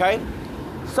video, okay?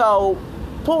 So,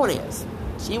 point is,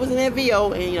 she was in that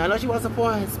video, and I know she wants to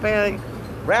support Hispanic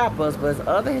rappers, but there's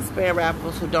other Hispanic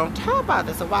rappers who don't talk about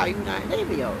this. So why are you not in their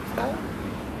videos, okay?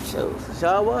 Sure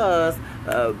was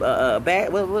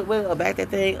back that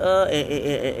thing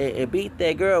and beat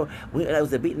that girl. That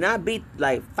was not beat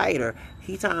like fighter.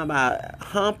 He talking about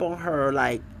hump on her,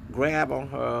 like grab on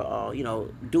her,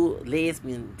 do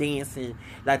lesbian dancing,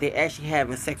 like they actually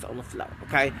having sex on the floor.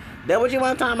 Okay, that what you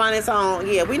want to talk about in this song?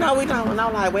 Yeah, we know we talking. No,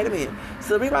 like wait a minute.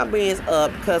 So the reason being is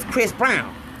because Chris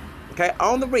Brown, okay,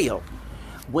 on the real.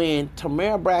 When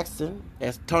Tamara Braxton,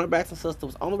 as Tony Braxton's sister,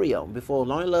 was on the Rio before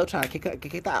Lonely Love tried to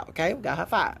kick out, okay? Got her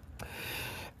fired.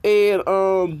 And,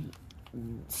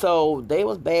 so they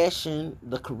was bashing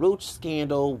the Karrueche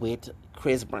scandal with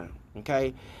Chris Brown,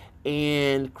 okay?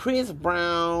 And Chris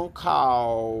Brown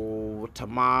called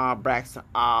Tamara Braxton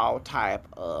all type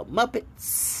of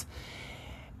Muppets.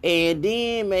 And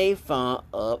then made fun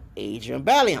of Ajon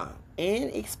Baleon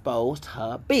and exposed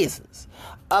her business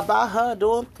about her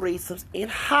doing threesomes in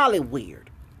Hollywood.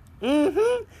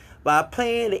 By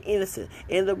playing the innocent.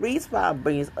 And the reason why I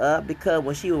bring this up, because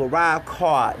when she was around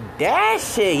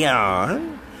Kardashian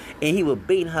and he was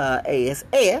beating her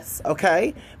ass,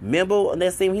 okay? Remember on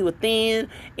that scene he was thin,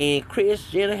 and Kris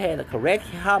Jenner had to correct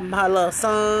her little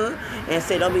son and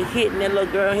said, don't be hitting that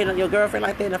little girl, hitting your girlfriend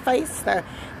like that in the face.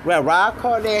 Well, Rob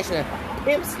Kardashian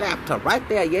pimp slapped her right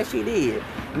there. Yes, she did.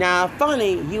 Now,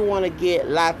 funny, you want to get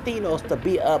Latinos to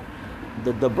beat up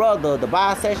the brother, the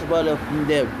bisexual brother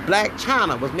that Black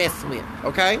China was messing with,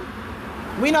 okay?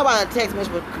 We know about the text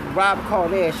message with Robert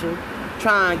Kardashian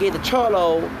trying to get the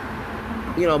Cholo,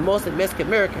 mostly Mexican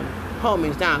American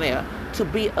homies down there to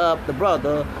beat up the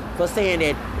brother for saying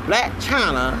that Black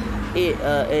China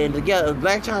and together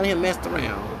Black China and him messed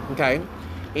around, okay?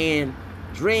 And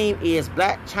Dream is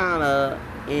Black China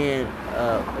and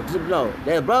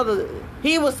their brother.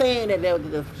 He was saying that they were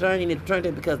the fraternity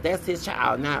because that's his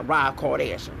child, not Rob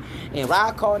Kardashian. And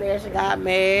Rob Kardashian got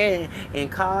mad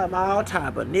and called him all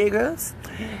type of niggas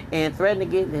and threatened to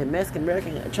get the Mexican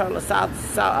American Charlotte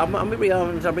South. I'm gonna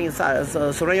bring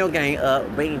Solange gang up,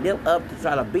 bringing them up to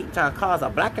try to cause a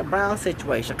black and brown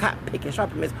situation, cotton picking,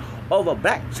 sharpness over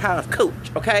Black Child's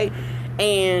coach, okay?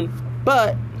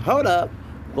 But hold up.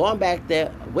 Going back there,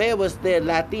 where was the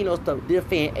Latinos to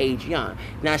defend Ajon?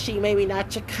 Now, she maybe not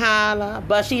Chicana,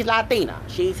 but she's Latina.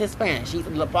 She's Hispanic. She's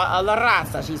part of La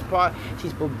Raza. She's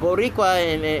Boricua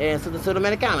and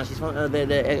Sudamericana. She's from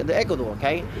the Ecuador,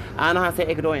 okay? I don't know how to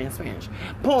say Ecuadorian in Spanish.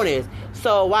 Point is,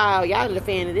 so while y'all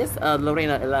defending this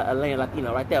Elena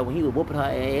Latino right there, when he was whooping her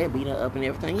ass, beating her up and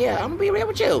everything, yeah, I'm going to be real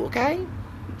with you, okay?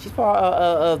 She's part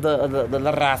of the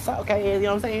La Raza, okay? You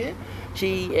know what I'm saying?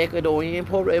 She Ecuadorian and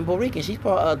Puerto Rican. She's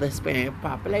part of the Hispanic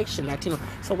population, Latino.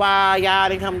 So why y'all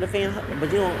didn't come to defend her?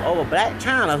 But over Black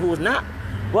China, who was not.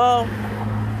 Well,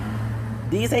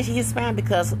 do you say she's Hispanic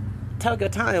because Tokyo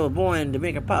Tanya was born in the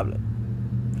Dominican Republic?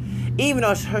 Even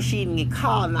though she didn't get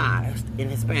colonized in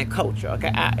Hispanic culture,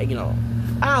 okay, I don't know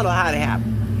how that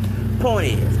happened. Point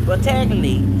is, but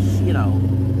technically,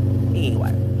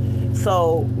 anyway.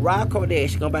 So Rob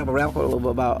Cordash, going back to Rob Cordash a little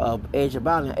bit about Edge of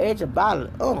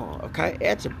Ballin. Okay,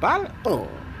 Edge of Ballin,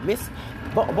 Miss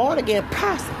born again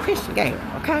pastor, Christian gamer,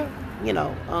 okay,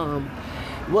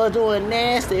 was doing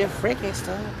nasty freaking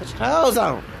stuff. Put your clothes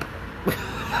on.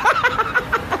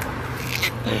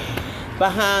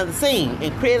 Behind the scene,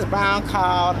 and Chris Brown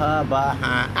called her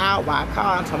behind out while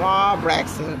calling Tamara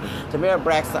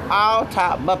Braxton, all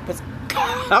top Muppets.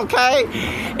 Okay,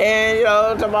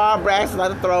 and Tamara Braxton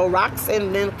like to throw rocks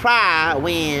and then cry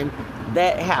when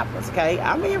that happens. Okay,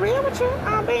 I'm being real with you.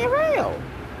 I'm being real.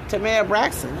 Tamara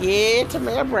Braxton,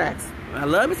 Tamara Braxton. I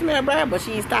love Miss Tamara Braxton, but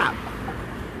she ain't stopped.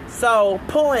 So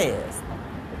point is,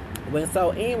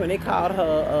 when they called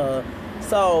her,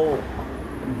 so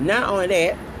not only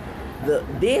that, the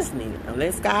Disney,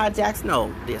 let Skai Jackson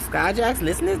know. Skai Jackson,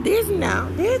 listen to Disney now,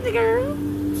 Disney girl.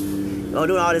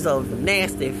 Doing all this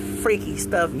nasty, freaky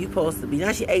stuff you supposed to be.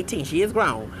 Now she's 18. She is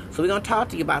grown. So we're going to talk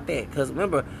to you about that. Because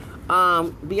remember,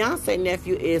 Beyonce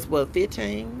nephew is,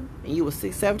 15? And you were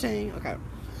 17? Okay.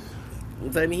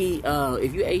 So,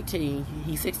 if you're 18,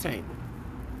 he's 16.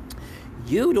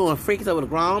 You doing freaky stuff with a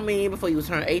grown man before you was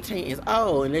turned 18 is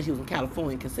unless you was in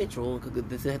California consensual, because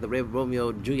this is the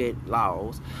Romeo Juliet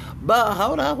laws. But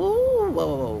hold up,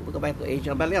 whoa. We go back to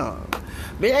Adrian Balion.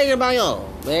 Big Adrian Balion.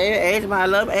 Adrian, I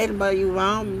love Adrian, but you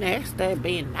wrong, nasty,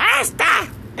 being nasty,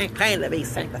 and claim to be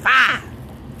sanctified.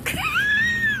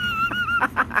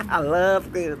 I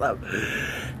love this stuff.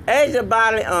 Adrian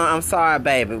Balion, I'm sorry,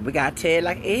 baby. We got to tell it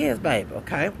like it is, baby,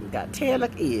 okay? We got to tell it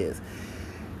like it is.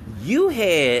 You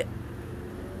had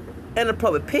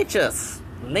inappropriate pictures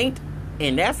linked,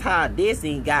 and that's how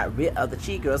Disney got rid of the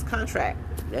Cheat Girls contract.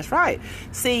 That's right.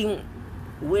 See,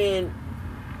 when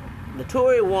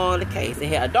Notori won the case, they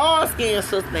had a dark-skinned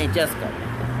sister named Jessica,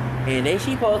 and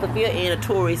she supposed to fill in a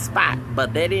Tory spot,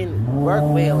 but that didn't work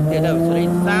well with them, so they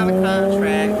signed a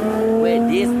contract with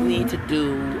Disney to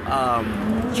do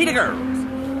Cheetah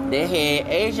Girls. They had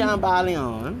Adrian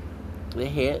Balion, they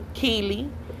had Keely,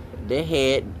 they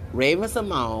had Raven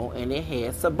Simone, and they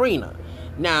had Sabrina.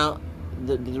 Now,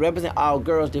 they represent all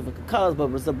girls, different colors,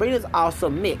 but Sabrina's also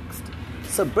mixed.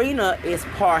 Sabrina is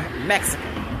part Mexican.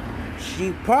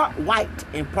 She part white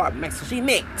and part Mexican. She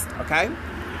mixed, okay?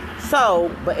 So,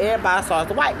 but everybody saw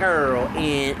the white girl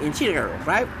in Cheetah Girls,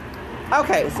 right?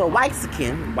 Okay, so white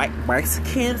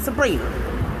Mexican Sabrina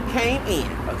came in,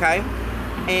 okay?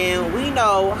 And we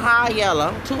know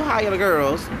two high yellow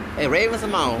girls, and Raven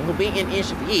Simone, who been in the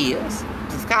industry for years,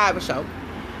 Sky show.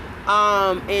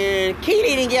 And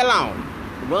Keely didn't get along.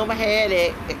 Rumor had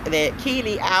that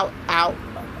Keely out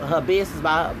her business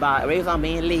by Raven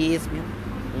being lesbian,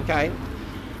 okay,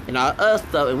 and all other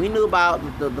stuff. And we knew about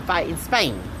the fight in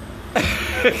Spain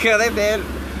because they said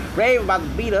Raven about to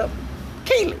beat up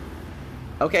Keely.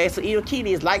 Okay, so either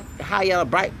Keely is like high yellow,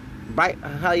 bright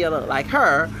high yellow like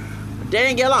her, but they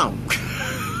didn't get along.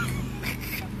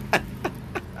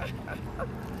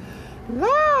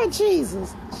 Lord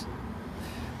Jesus.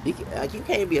 You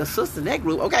can't be a sister in that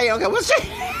group. Okay, what's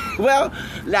that? Well,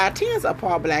 Latinos are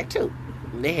part black too.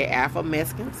 They had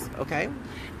Afro-Mexicans, okay?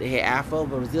 They had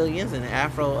Afro-Brazilians and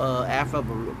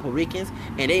Afro-Puerto Ricans,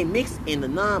 and they mixed in the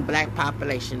non-black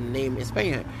population named in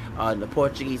Spain, the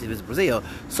Portuguese if it's Brazil.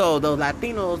 So those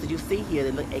Latinos that you see here,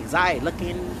 they look exotic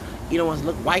looking, ones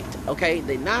look white, okay?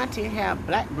 They not have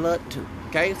black blood too.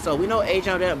 Okay, so we know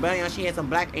Adrian Balion, she has some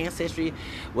black ancestry,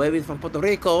 whether it's from Puerto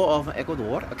Rico or from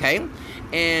Ecuador, okay?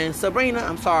 And Sabrina,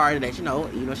 I'm sorry that she's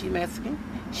Mexican,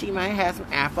 she might have some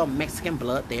Afro-Mexican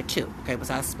blood there too, okay,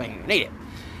 besides Spaniard native.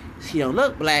 She don't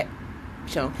look black,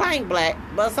 she don't claim black,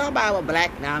 but somebody was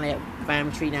black down that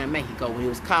family tree down in Mexico when he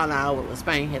was colonized with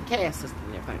Spain, had a caste system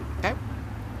and everything, okay?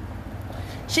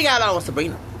 She got along with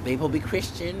Sabrina. They both be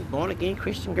Christian, born-again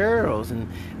Christian girls, and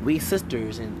we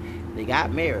sisters, and they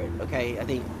got married, okay? I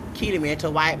think Keely married to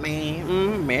a white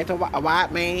man. Married to a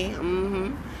white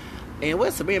man. And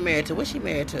what's Sabrina married to? What's she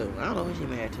married to? I don't know who she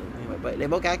married to. Anyway, but they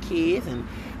both got kids, and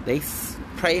they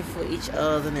pray for each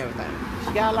other and everything.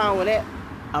 She got along with that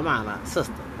Amana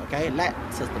sister, okay?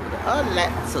 Latin sister, with the other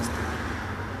Latin sister,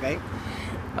 okay?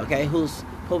 Okay, who's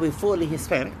probably fully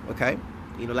Hispanic, okay?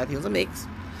 Latinos are mixed.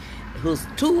 Who's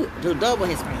two double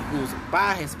Hispanic, who's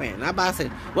bi-Hispanic, not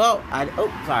bisexual. Well,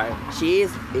 she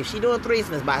is, if she doing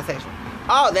threesome, it's bisexual.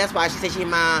 Oh, that's why she said she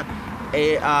mind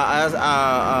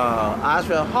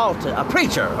Oswald Halter, a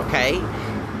preacher, okay,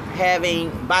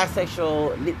 having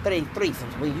bisexual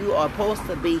threesomes, when you are supposed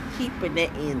to be keeping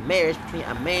that in marriage between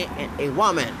a man and a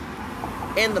woman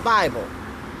in the Bible.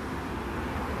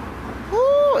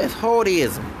 Whoo, it's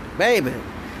holism, baby.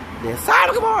 Then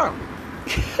Sodom Gomorrah.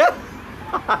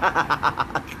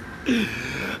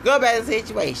 Go back to the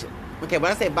situation. Okay,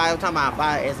 when I say bi, I'm talking about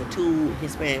bi as a 2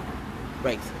 Hispanic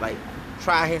race. Like,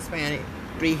 tri-Hispanic,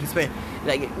 3 Hispanic.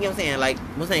 Like, you know what I'm saying? Like,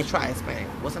 what's her name? Tri-Hispanic.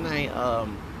 What's her name?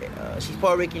 She's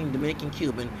Puerto Rican, Dominican,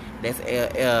 Cuban. That's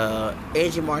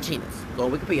Angie Martinez. Go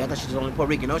on Wikipedia. I thought she was only Puerto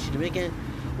Rican. No, she's Dominican.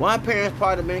 One parent's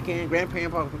part Dominican,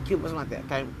 grandparent part Cuban, something like that.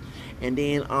 Okay, and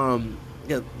then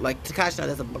like Tekashi,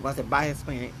 that's when I said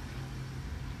bi-Hispanic.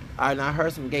 I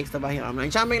heard some gay stuff about him. I'm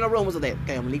not trying to make no rumors of that.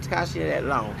 Okay, I'm gonna leave Tekashi that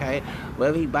alone. Okay,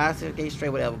 whether he bisexual, gay, straight,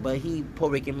 whatever, but he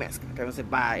Puerto Rican, Mexican. Okay, I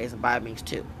said bi. It's bi means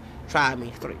 2. Tri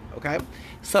means 3. Okay,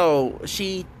 so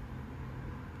she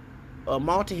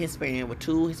multi-Hispanic with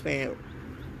 2 Hispanic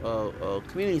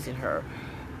communities in her,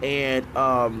 and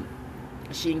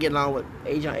she didn't get along with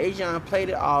Ajon. Ajon played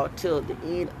it all till the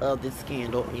end of the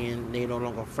scandal, and they're no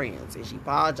longer friends. And she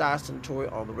apologized to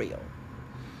Notori on the real.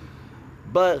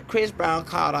 But Chris Brown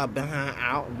called her behind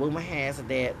out. Rumor has it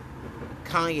that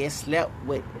Kanye slept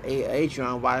with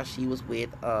Ajon while she was with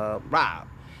Rob.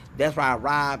 That's why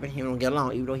Rob and him don't get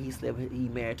along, even though he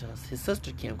married to his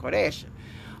sister Kim Kardashian.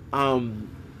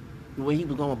 When he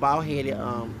was going with bald-headed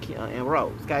and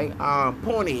Rose. Okay.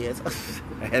 Point is,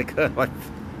 I had to cut like.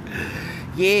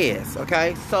 Yes.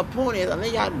 Okay. So point is, I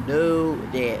think y'all know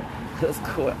that. Cause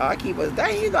I keep us.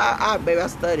 Dang, you know, baby, I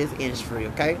study this industry.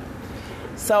 Okay.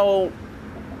 So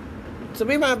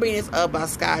we might bring this up by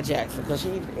Skai Jackson because she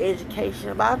needs education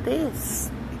about this.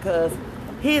 Because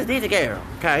here's Disney girl,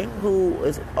 okay, who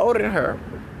is older than her.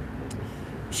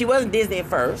 She wasn't Disney at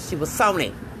first. She was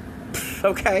Sony.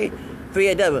 Okay,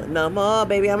 3AW. No more,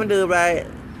 baby. I'm gonna do it right.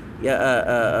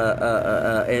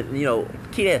 Yeah. And you know,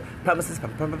 keep that promises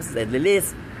at the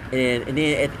list. And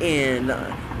then at the end,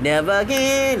 never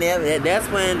again, never. That's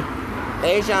when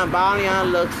Ajon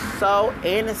Balian looks so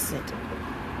innocent.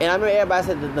 And I remember everybody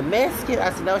said, the Mexican. I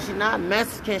said, no, she's not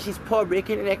Mexican. She's Puerto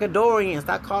Rican and Ecuadorian.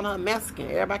 Stop calling her Mexican.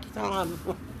 Everybody keeps calling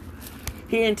her.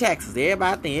 Here in Texas,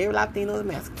 everybody think every Latino is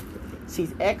Mexican.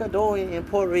 She's Ecuadorian and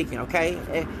Puerto Rican, okay?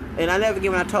 And I never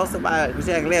get when I told somebody,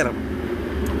 Christina Aguilera,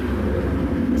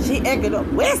 she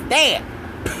Ecuadorian. Where's that?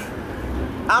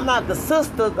 I'm not the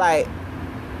sister, like,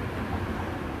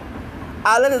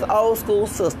 I love this old school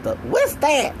sister. What's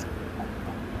that?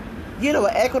 You know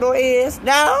what Ecuador is?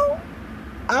 No?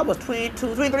 I was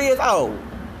 23 years old.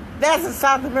 That's in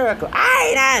South America.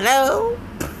 I know.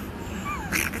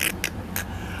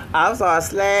 I saw a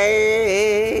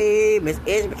slave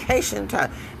miseducation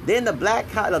time. Then the black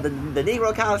college, the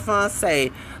Negro College Fund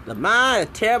say the mind is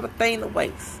a terrible thing to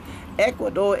waste.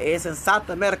 Ecuador is in South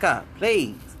America.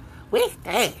 Please. Where's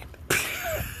that?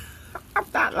 I'm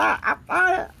not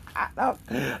lying.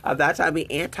 I'm not trying to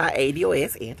be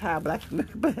anti-ADOS, anti-black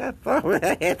America, but with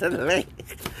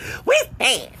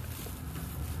that,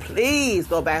 please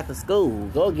go back to school.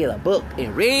 Go get a book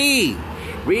and read.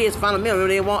 Read is fundamental.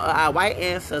 They want our white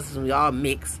ancestors, we all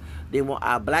mix. They want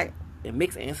our black and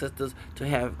mixed ancestors to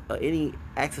have any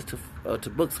access to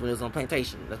books when it was on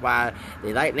plantation. That's why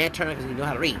they like Nat Turner, because you know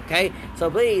how to read. Okay,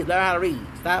 so please learn how to read.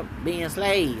 Stop being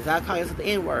slaves. Stop calling yourself the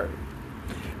N-word.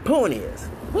 Point is,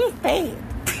 what's that?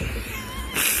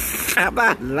 I'm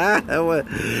not lying.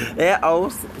 That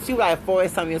old, she was like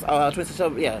 40-something years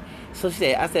old. Yeah. So she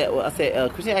said, I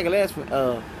said, Christina Aguilera's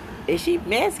from, is she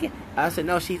Mexican? I said,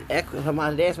 no, she's Ecuador. Her mom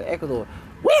and dad's from Ecuador.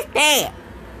 What's that?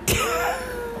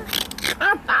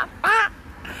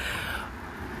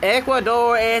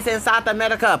 Ecuador is in South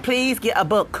America. Please get a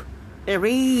book and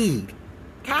read.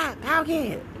 God, how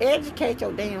can you educate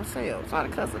your damn self? Try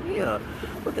to cuss him here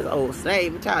with this old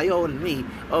slave child. You older than me,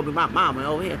 over my mama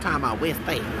over here talking about West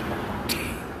State.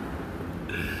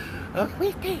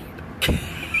 West State.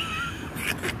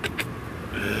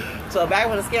 So back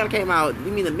when the scandal came out,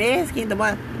 you mean the Mexican, the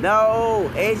one?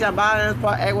 No, Ajon Balian's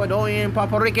part Ecuadorian,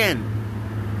 Puerto Rican.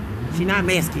 She not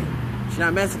Mexican. She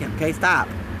not Mexican. Okay, stop.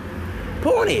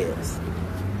 Point is,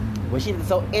 when she's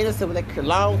so innocent with that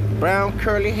long brown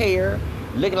curly hair,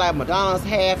 looking like Madonna's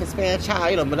half Hispanic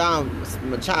child, you know, Madonna's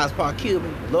child's part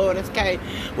Cuban, Lord and Skai,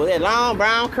 with that long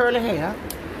brown curly hair,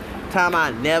 talking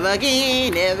about never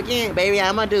again, baby,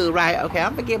 I'm gonna do right. Okay,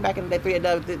 I'm gonna get back in the day,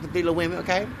 three little women,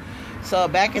 okay? So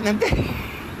back in the day,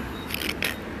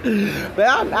 but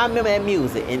I remember that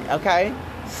music, and okay?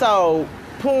 So,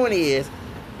 point is,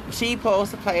 she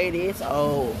supposed to play this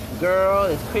old girl,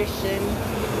 this Christian,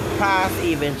 pious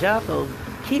evangelical,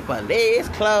 keep her legs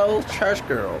closed, church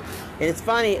girl. And it's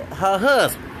funny, her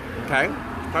husband, okay?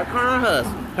 Her current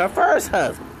husband, her first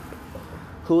husband,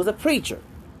 who's a preacher,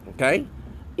 okay?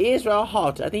 Israel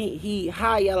Halter. I think he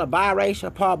high yellow,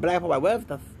 biracial, part black, part white, whatever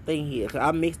the thing he is. Cause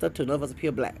I'm mixed up too. None of us are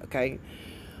pure black. Okay.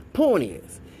 Point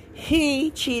is,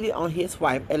 he cheated on his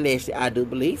wife allegedly. I do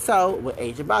believe so with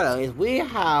Agent Ballon. It's weird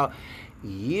how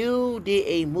you did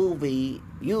a movie.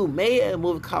 You made a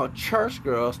movie called Church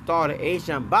Girl, starring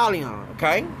Agent Ballon.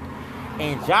 Okay.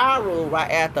 And Ja Rule,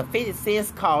 right after 50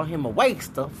 Cent called him a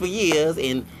waster for years,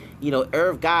 and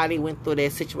Irv Gotti went through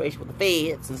that situation with the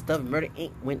feds and stuff. Murder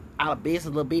Inc. went out of business a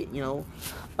little bit, went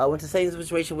to the same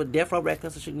situation with Death Row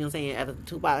Records, you know what I'm saying, after the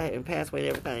Tupac and passed away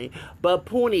and everything. But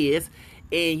point is,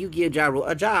 and you give Ja Rule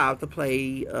a job to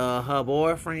play her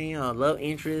boyfriend or love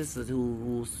interest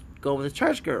who's going with a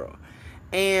church girl.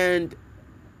 And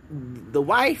the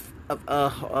wife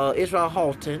of Israel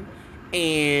Halton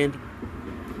and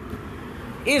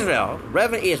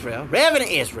Reverend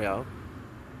Israel,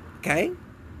 okay?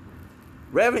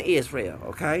 Reverend Israel,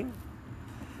 okay?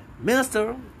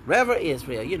 Minister, Reverend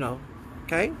Israel,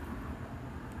 okay?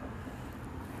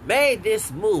 Made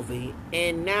this movie,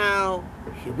 and now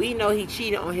we know he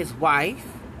cheated on his wife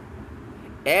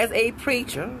as a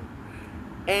preacher,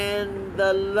 and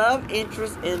the love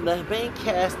interest in the main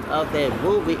cast of that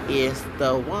movie is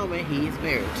the woman he's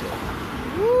married to.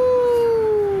 Woo!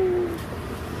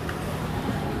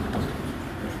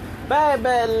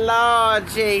 Baby, Lord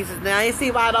Jesus. Now, you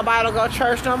see why nobody don't go to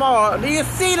church no more? Do you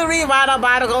see the reason why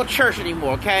nobody don't go to church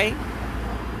anymore, okay?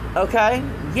 Okay?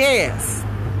 Yes.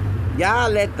 Y'all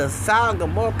let the Sodom and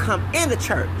Gomorrah come in the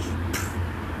church.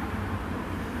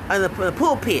 In the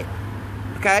pulpit.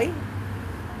 Okay?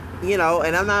 And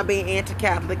I'm not being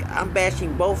anti-Catholic. I'm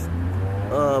bashing both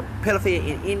pedophilia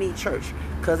in any church.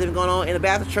 Because it's been going on in the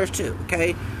Baptist church too.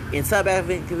 Okay? In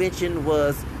Sub-Baptist Convention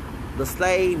was the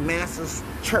slave masters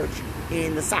church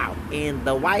in the South, and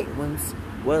the white ones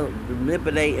were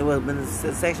manipulating,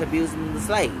 sexually abusing the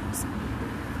slaves.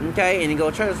 Okay, and you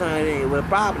go to church with a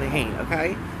Bible in hand.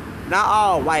 Okay, not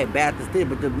all white Baptists did,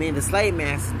 but the slave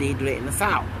masters did do that in the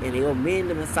South, and they were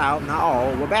men in the South. Not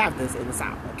all were Baptists in the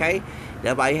South. Okay,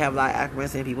 that's why you have a lot of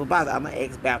African people Baptist. I'm an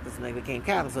ex-Baptist and I became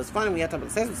Catholic, so it's funny when you talk about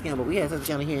the sexual scandal, but we had such a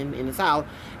scandal here in the South,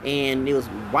 and there was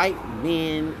white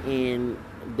men and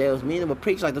there was men that were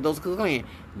preachers like those Ku Klux Klan.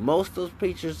 Most of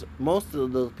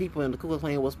the people in the Ku Klux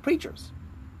Klan was preachers.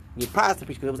 Protestant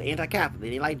preachers, because it was anti-Catholic.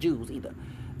 They didn't like Jews either.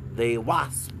 They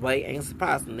was white against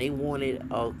Protestant. They wanted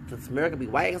America to be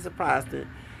white against Protestant.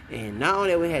 And not only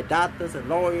that, we had doctors and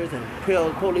lawyers and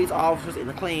police officers in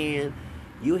the Klan,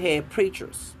 you had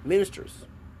preachers, ministers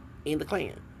in the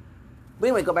Klan. But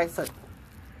anyway, go back to something.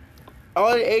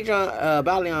 Adrian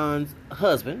Ballion's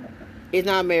husband is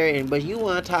not married, but you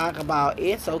want to talk about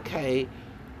it's okay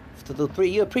to the three.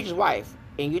 You're a preacher's wife,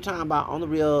 and you're talking about on the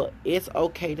real, it's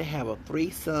okay to have a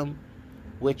threesome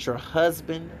with your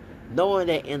husband, knowing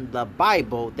that in the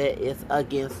Bible that it's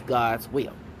against God's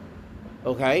will.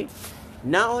 Okay?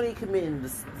 Not only committing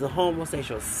the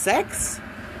homosexual sex,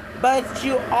 but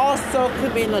you also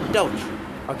committing adultery.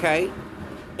 Okay?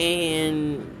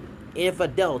 And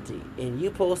infidelity, and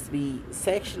you're supposed to be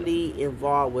sexually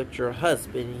involved with your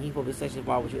husband, and he's supposed to be sexually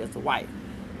involved with you as a wife.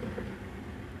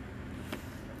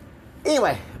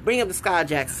 Anyway, bring up the Skai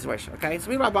Jackson situation, okay? So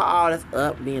we talk about all this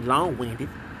up being long-winded.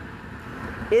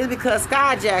 It's because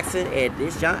Skai Jackson, at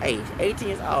this young age, 18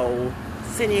 years old,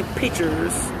 sending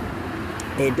pictures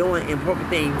and doing inappropriate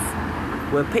things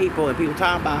with people, and people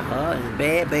talking about her and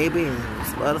Bad Baby and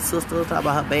some other sisters talking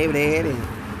about her baby dad, and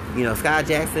Skai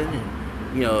Jackson and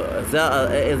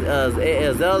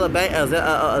Zelda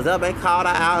Bank called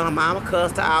her out, and her mama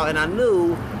cussed her out, and I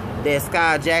knew that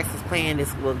Skai Jackson's playing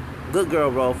this good girl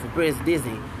role for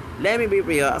Disney. Let me be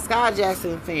real, Skai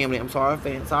Jackson family, I'm sorry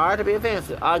to be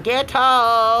offensive, are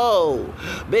ghetto,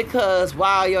 because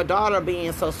while your daughter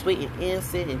being so sweet and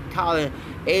innocent and calling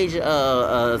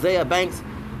Zaya Banks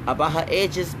about her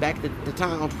edges back at the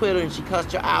time on Twitter, and she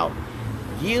cussed her out,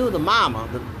 you, the mama,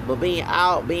 but being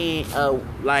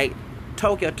like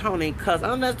Tokyo Tony, cuz I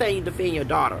don't understand you defend your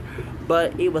daughter,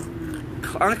 but it was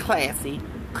unclassy,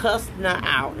 cussing her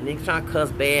out, and then trying to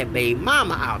cuss Bad Baby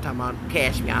Mama out, talking about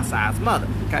Cash Me Outside's mother,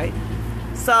 okay?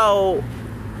 So,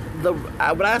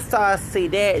 when I started to see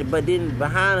that, but then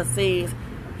behind the scenes,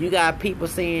 you got people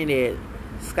saying that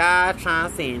Skai trying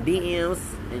to send DMs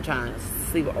and trying to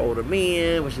sleep with older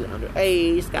men when she's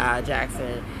underage. Skai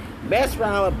Jackson messed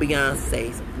around with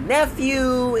Beyonce's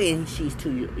nephew, and she's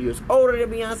 2 years older than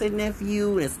Beyonce's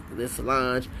nephew, and it's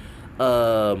Solange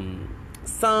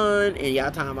son, and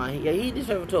y'all talking about he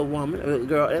disrespectful to a woman, a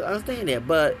girl. I understand that,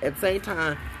 but at the same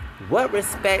time, what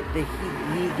respect did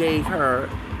he gave her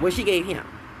when she gave him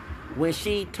when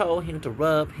she told him to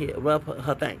rub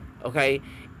her thing? Okay,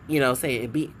 saying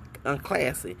be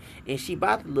unclassy, and she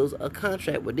about to lose a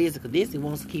contract with Disney because Disney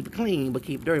wants to keep it clean but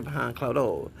keep it dirty behind closed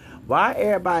doors. Why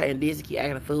everybody in Disney keep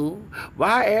acting a fool?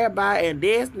 Why everybody in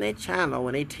Disney Channel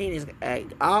when they teenagers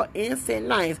act all innocent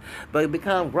nice but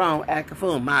become grown acting a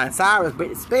fool? Miley Cyrus,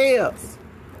 Britney Spears,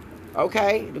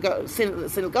 okay,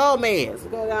 Selena Gomez,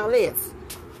 go down the list.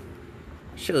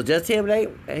 Sure, just Timberlake,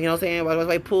 you know what I'm saying? Why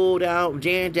they pulled out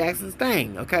Jan Jackson's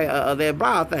thing, okay? Their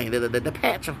bra thing, the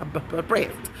patch on her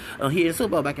breast here in Super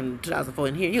Bowl back in 2004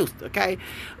 and here in Houston, okay?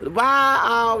 Why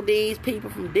all these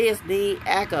people from Disney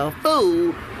act a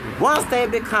fool once they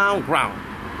become grown?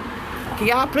 Can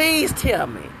y'all please tell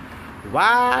me,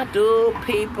 why do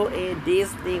people in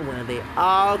Disney, when they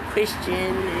all Christian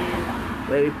and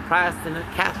maybe Protestant or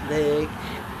Catholic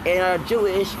and are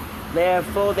Jewish, they're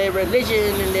for their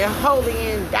religion and they're holy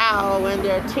and thou and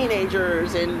they're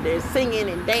teenagers and they're singing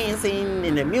and dancing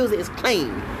and the music is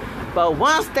clean. But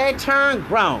once they turn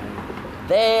grown,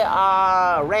 they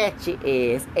are ratchet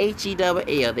as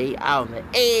H-E-double-L. They out on the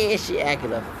edge, she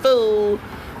acting a fool.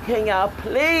 Can y'all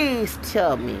please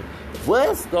tell me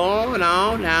what's going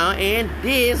on now in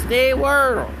Disney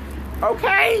World?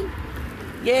 Okay?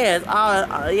 Yes,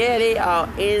 they are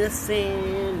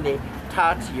innocent. They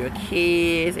talk to your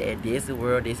kids at Disney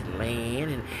World,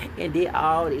 Disneyland, and did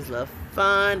all these little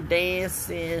fun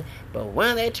dancing. But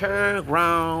when they turn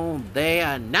grown, they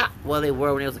are not what they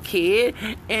were when they was a kid,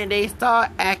 and they start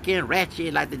acting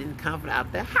ratchet like they didn't come from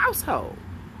out their household.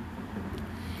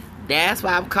 That's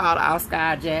why I'm called out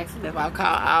Skai Jackson. That's why I'm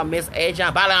called out Miss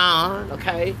Ajan Ballon,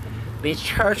 okay? Bitch,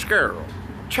 church girl.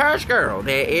 Church girl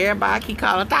that everybody keep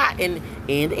calling thought in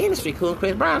the industry. Cool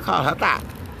Chris Brown called her thought.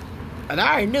 And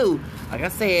I already knew, like I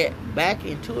said, back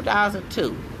in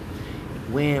 2002,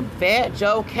 when Fat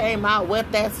Joe came out with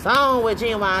that song with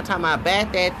Genuine talking about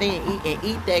back that thing and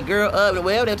eat that girl up and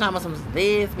whatever, they were talking about some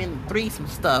lesbian threesome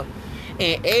stuff.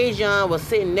 And Ajan was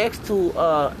sitting next to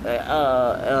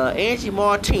Angie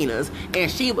Martinez, and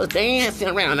she was dancing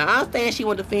around. Now, I understand she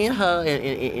wanted to defend her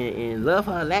and love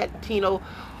her Latino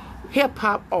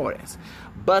hip-hop artists,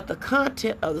 but the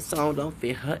content of the song don't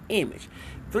fit her image.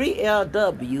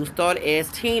 3LW started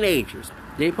as teenagers.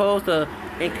 They supposed to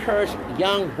encourage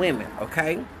young women,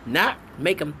 okay? Not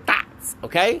make them thoughts,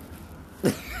 okay?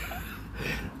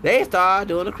 They started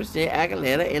doing the Christina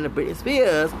Aguilera and the Britney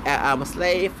Spears, I'm a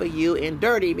slave for you, and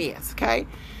Dirty Mess, okay?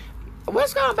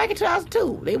 What's going on back in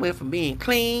 2002? They went from being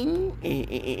clean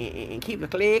and keeping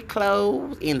the leg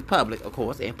closed in public, of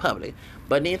course, in public,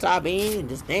 but then started being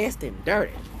just nasty and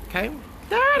dirty, okay?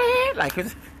 Dirty, like,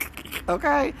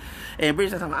 okay? And Britney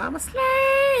said, I'm a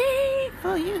slave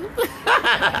for you.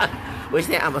 Which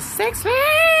said, I'm a sex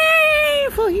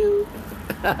slave for you.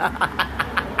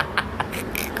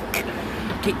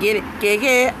 Get it.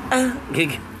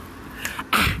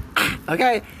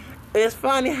 Okay? It's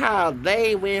funny how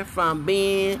they went from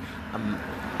being,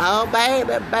 oh,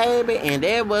 baby, and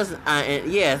there was,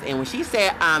 yes, and when she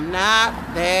said, I'm not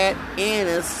that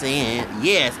innocent,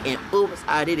 yes, and oops,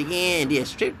 I did again, did a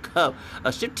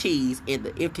strip tease in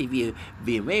the MTV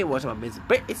VMA watching my Miss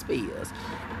Britney Spears.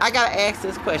 I gotta ask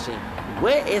this question,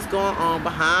 what is going on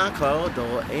behind closed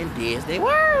door in Disney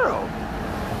World?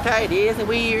 Okay, Disney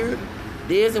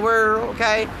World,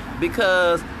 okay,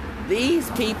 because these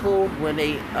people, when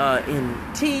they in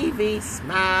TV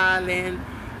smiling,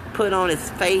 put on this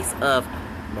face of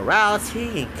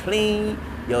morality and clean,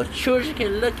 your children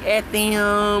can look at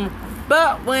them,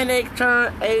 but when they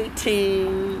turn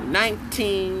 18,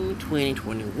 19, 20,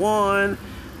 21,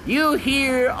 you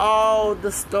hear all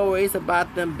the stories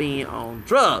about them being on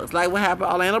drugs, like what happened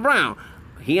to Orlando Brown.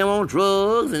 He on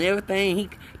drugs and everything. He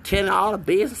telling all the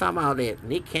business about that.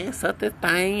 Nick can't suck this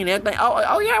thing and everything.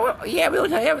 Yeah, we don't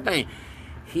tell everything.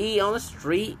 He on the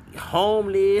street,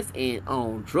 homeless and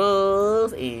on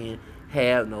drugs and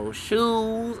have no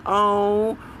shoes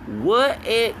on.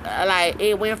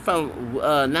 It went from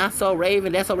Not So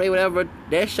Raven, That's So Raven, whatever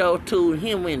that show, to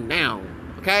him went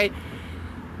down. Okay?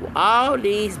 All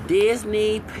these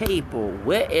Disney people,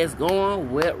 what is wrong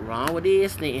with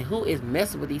Disney and who is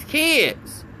messing with these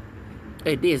kids?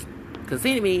 Hey, Disney. Because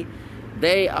see to me,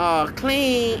 they are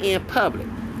clean in public.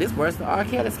 This worse than the R.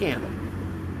 Kelly scandal.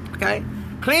 Okay?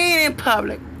 Clean in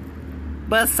public.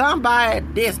 But somebody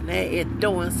at Disney is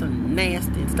doing some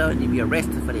nasty stuff and you be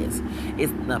arrested for this.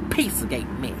 It's the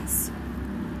Pizzagate mess.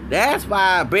 That's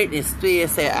why Britney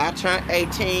Spears said, I turned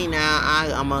 18 now,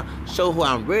 I'm going to show who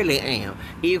I really am.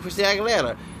 Even Christina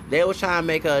Aguilera, they were trying to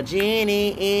make a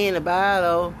genie in a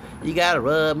bottle. You got to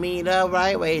rub me the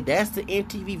right way. That's the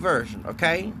MTV version,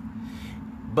 okay?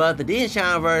 But the Disney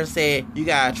Channel version said, you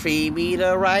got to treat me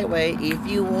the right way if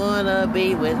you want to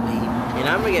be with me. And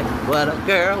I'm forget what a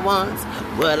girl wants.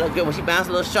 What a girl when she bounced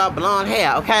a little short blonde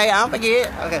hair. Okay, I don't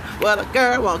forget. Okay, what a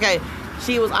girl wants. Okay,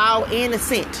 she was all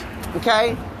innocent.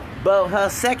 Okay, but her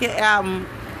second album,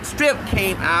 Strip,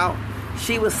 came out.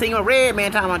 She was singing Red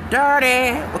Man talking about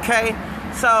dirty. Okay,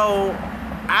 so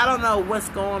I don't know what's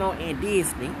going on in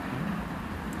Disney.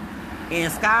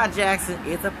 And Skai Jackson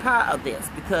is a part of this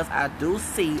because I do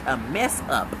see a mess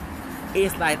up.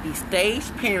 It's like these stage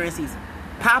parents, these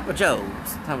Papa Joes,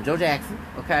 talking Joe Jackson,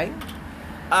 okay?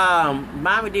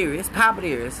 Mama Dearest, Papa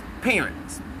Dearest,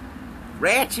 parents,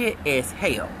 ratchet as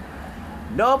hell,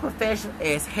 no profession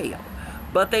as hell,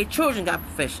 but their children got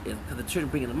professionals because the children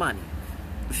bringing the money.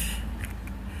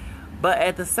 But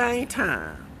at the same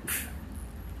time,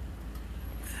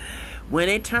 when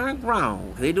they turn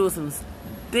grown, they do some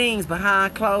things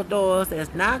behind closed doors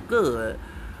that's not good.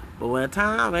 But when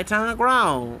they turn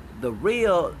grown, the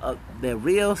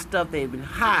real stuff they've been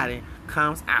hiding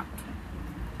comes out.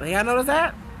 Y'all notice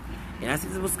that? And I see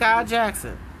this with Skai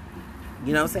Jackson.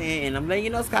 You know what I'm saying? And I'm letting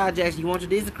you know, Skai Jackson, you want your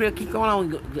Disney career keep going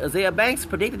on. Isaiah Banks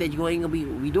predicted that you're going to be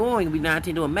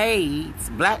 19 doing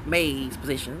maids, black maids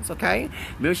positions, okay?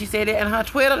 Remember she said that in her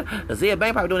Twitter? Isaiah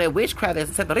Banks probably doing that witchcraft, that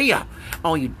Santeria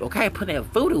on you, okay? Putting that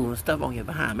voodoo and stuff on your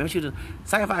behind. Remember she was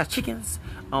sacrificing chickens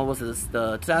on, was it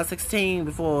the 2016,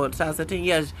 before 2017?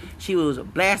 Yeah, she was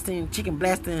chicken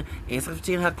blasting, and so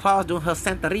in her claws doing her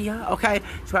Santeria, okay?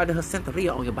 She probably doing her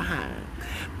Santeria on your behind.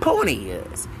 Point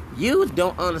is, you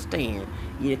don't understand.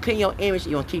 You clean your image,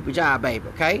 you don't keep your job, baby,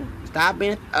 okay? Stop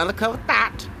being undercover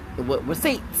thought with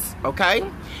receipts, okay?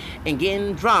 And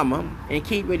getting drama and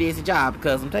keep your Disney job,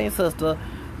 because I'm telling you, sister,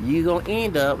 you gonna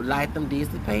end up like them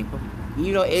Disney people.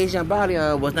 You know, Asian Body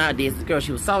was not a Disney girl,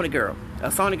 she was a Sony girl. A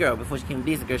Sony girl before she became a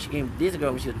Disney girl. She became a Disney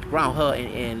girl when she was around her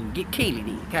and get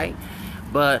Keely, okay?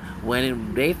 But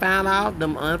when they found out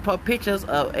them unpub pictures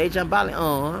of Asian Body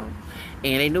on,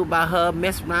 and they knew about her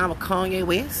messing around with Kanye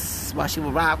West while she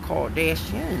was Rob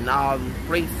Kardashian and all the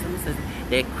threesomes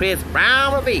that Chris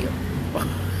Brown revealed.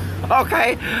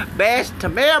 Okay, bash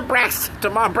Tamara Braxton.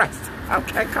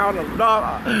 Okay, call her Lord.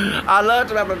 I love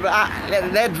Tamara, but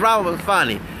that drama was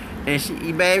funny. And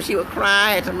she was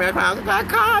crying. Tamara crying. God,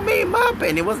 call me Muppet.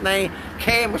 And it was named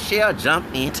K. Michelle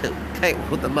jumped into. Okay,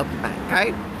 with the Muppet thing.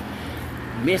 Okay,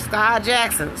 Miss Skai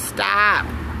Jackson, stop.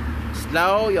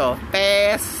 Slow your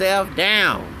fast self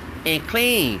down and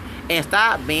clean and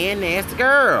stop being nasty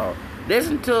girl.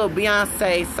 Listen to a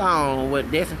Beyonce song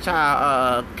with Destiny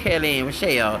Child, Kelly and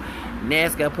Michelle.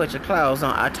 Nasty girl, put your clothes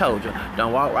on. I told you,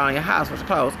 don't walk around your house with your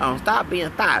clothes on. Stop being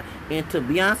thought into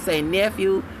Beyonce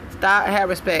nephew. Stop, have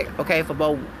respect, okay, for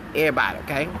both everybody,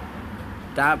 okay.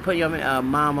 Stop putting your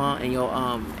mama and your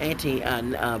auntie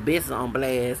business on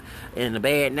blast and a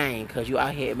bad name, because you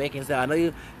out here making stuff. I know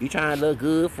you trying to look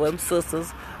good for them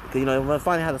sisters. Cause you know it's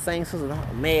funny how the same sisters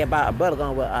mad about a brother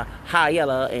going with a high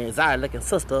yellow and Zara looking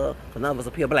sister. Cause none of us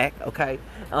are pure black, okay?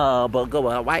 But go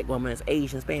with a white woman, it's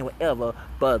Asian, Spanish, whatever.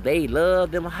 But they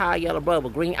love them high yellow brother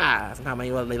with green eyes. Sometimes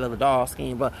they love the dark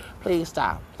skin. But please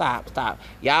stop.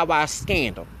 Y'all watch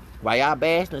Scandal while y'all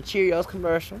bashing the Cheerios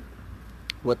commercial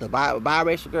with the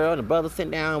biracial girl and the brother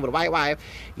sitting down with a white wife.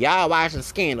 Y'all watching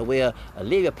Scandal where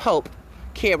Olivia Pope,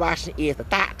 Kerry Washington is the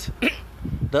thought,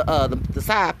 the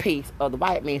side piece of the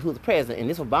white man who's the president. And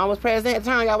this Obama was president at the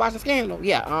time. Y'all watching Scandal?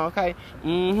 Yeah, okay.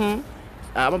 I'm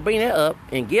gonna bring that up.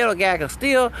 And Ghetto Gagga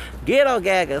still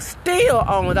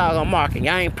on the doggone market.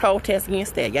 Y'all ain't protesting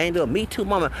against that. Y'all ain't doing Me Too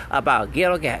moment about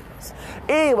Ghetto Gaggas.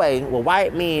 Anyway, with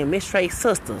white men mistreat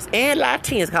sisters and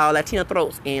Latinos called Latino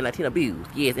throats and Latino abuse.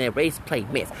 Yes, and race play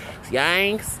mess. So y'all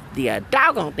ain't the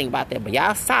doggone thing about that, but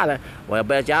y'all silent. Well,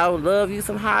 but y'all love you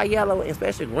some high yellow,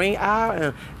 especially green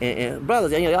eye and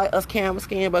brothers. You know, like us camera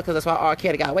skin, because that's why R.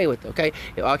 Kelly got away with it, okay?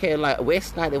 If R. Kelly like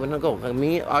West Side, they wouldn't go. I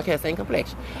mean, R. Kelly same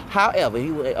complexion. However,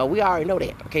 we already know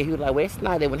that, okay? He was like West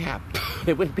Side, they wouldn't have.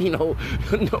 There wouldn't be no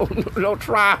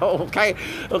trial, okay?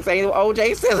 Okay,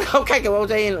 OJ says, okay, because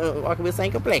OJ and R. Kelly the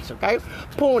same complexion, okay?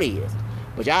 Point is,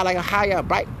 but y'all like a higher,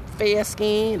 bright, fair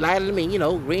skin, lighter than me, you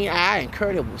know, green eye and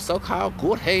curly with so-called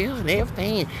good hair and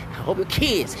everything. I hope your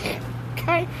kids have it,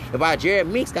 okay? If our Jared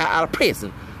Meeks got out of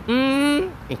prison,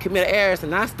 and committed errors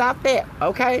and not stop that,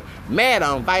 okay? Mad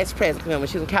on Vice President when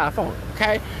she was in California,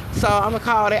 okay? So I'm gonna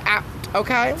call that out,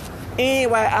 okay?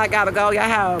 Anyway, I gotta go. Y'all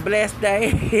have a blessed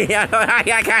day. Y'all know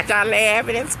I got y'all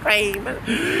laughing and screaming.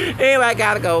 Anyway, I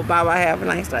gotta go. Bye-bye. Have a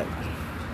nice day.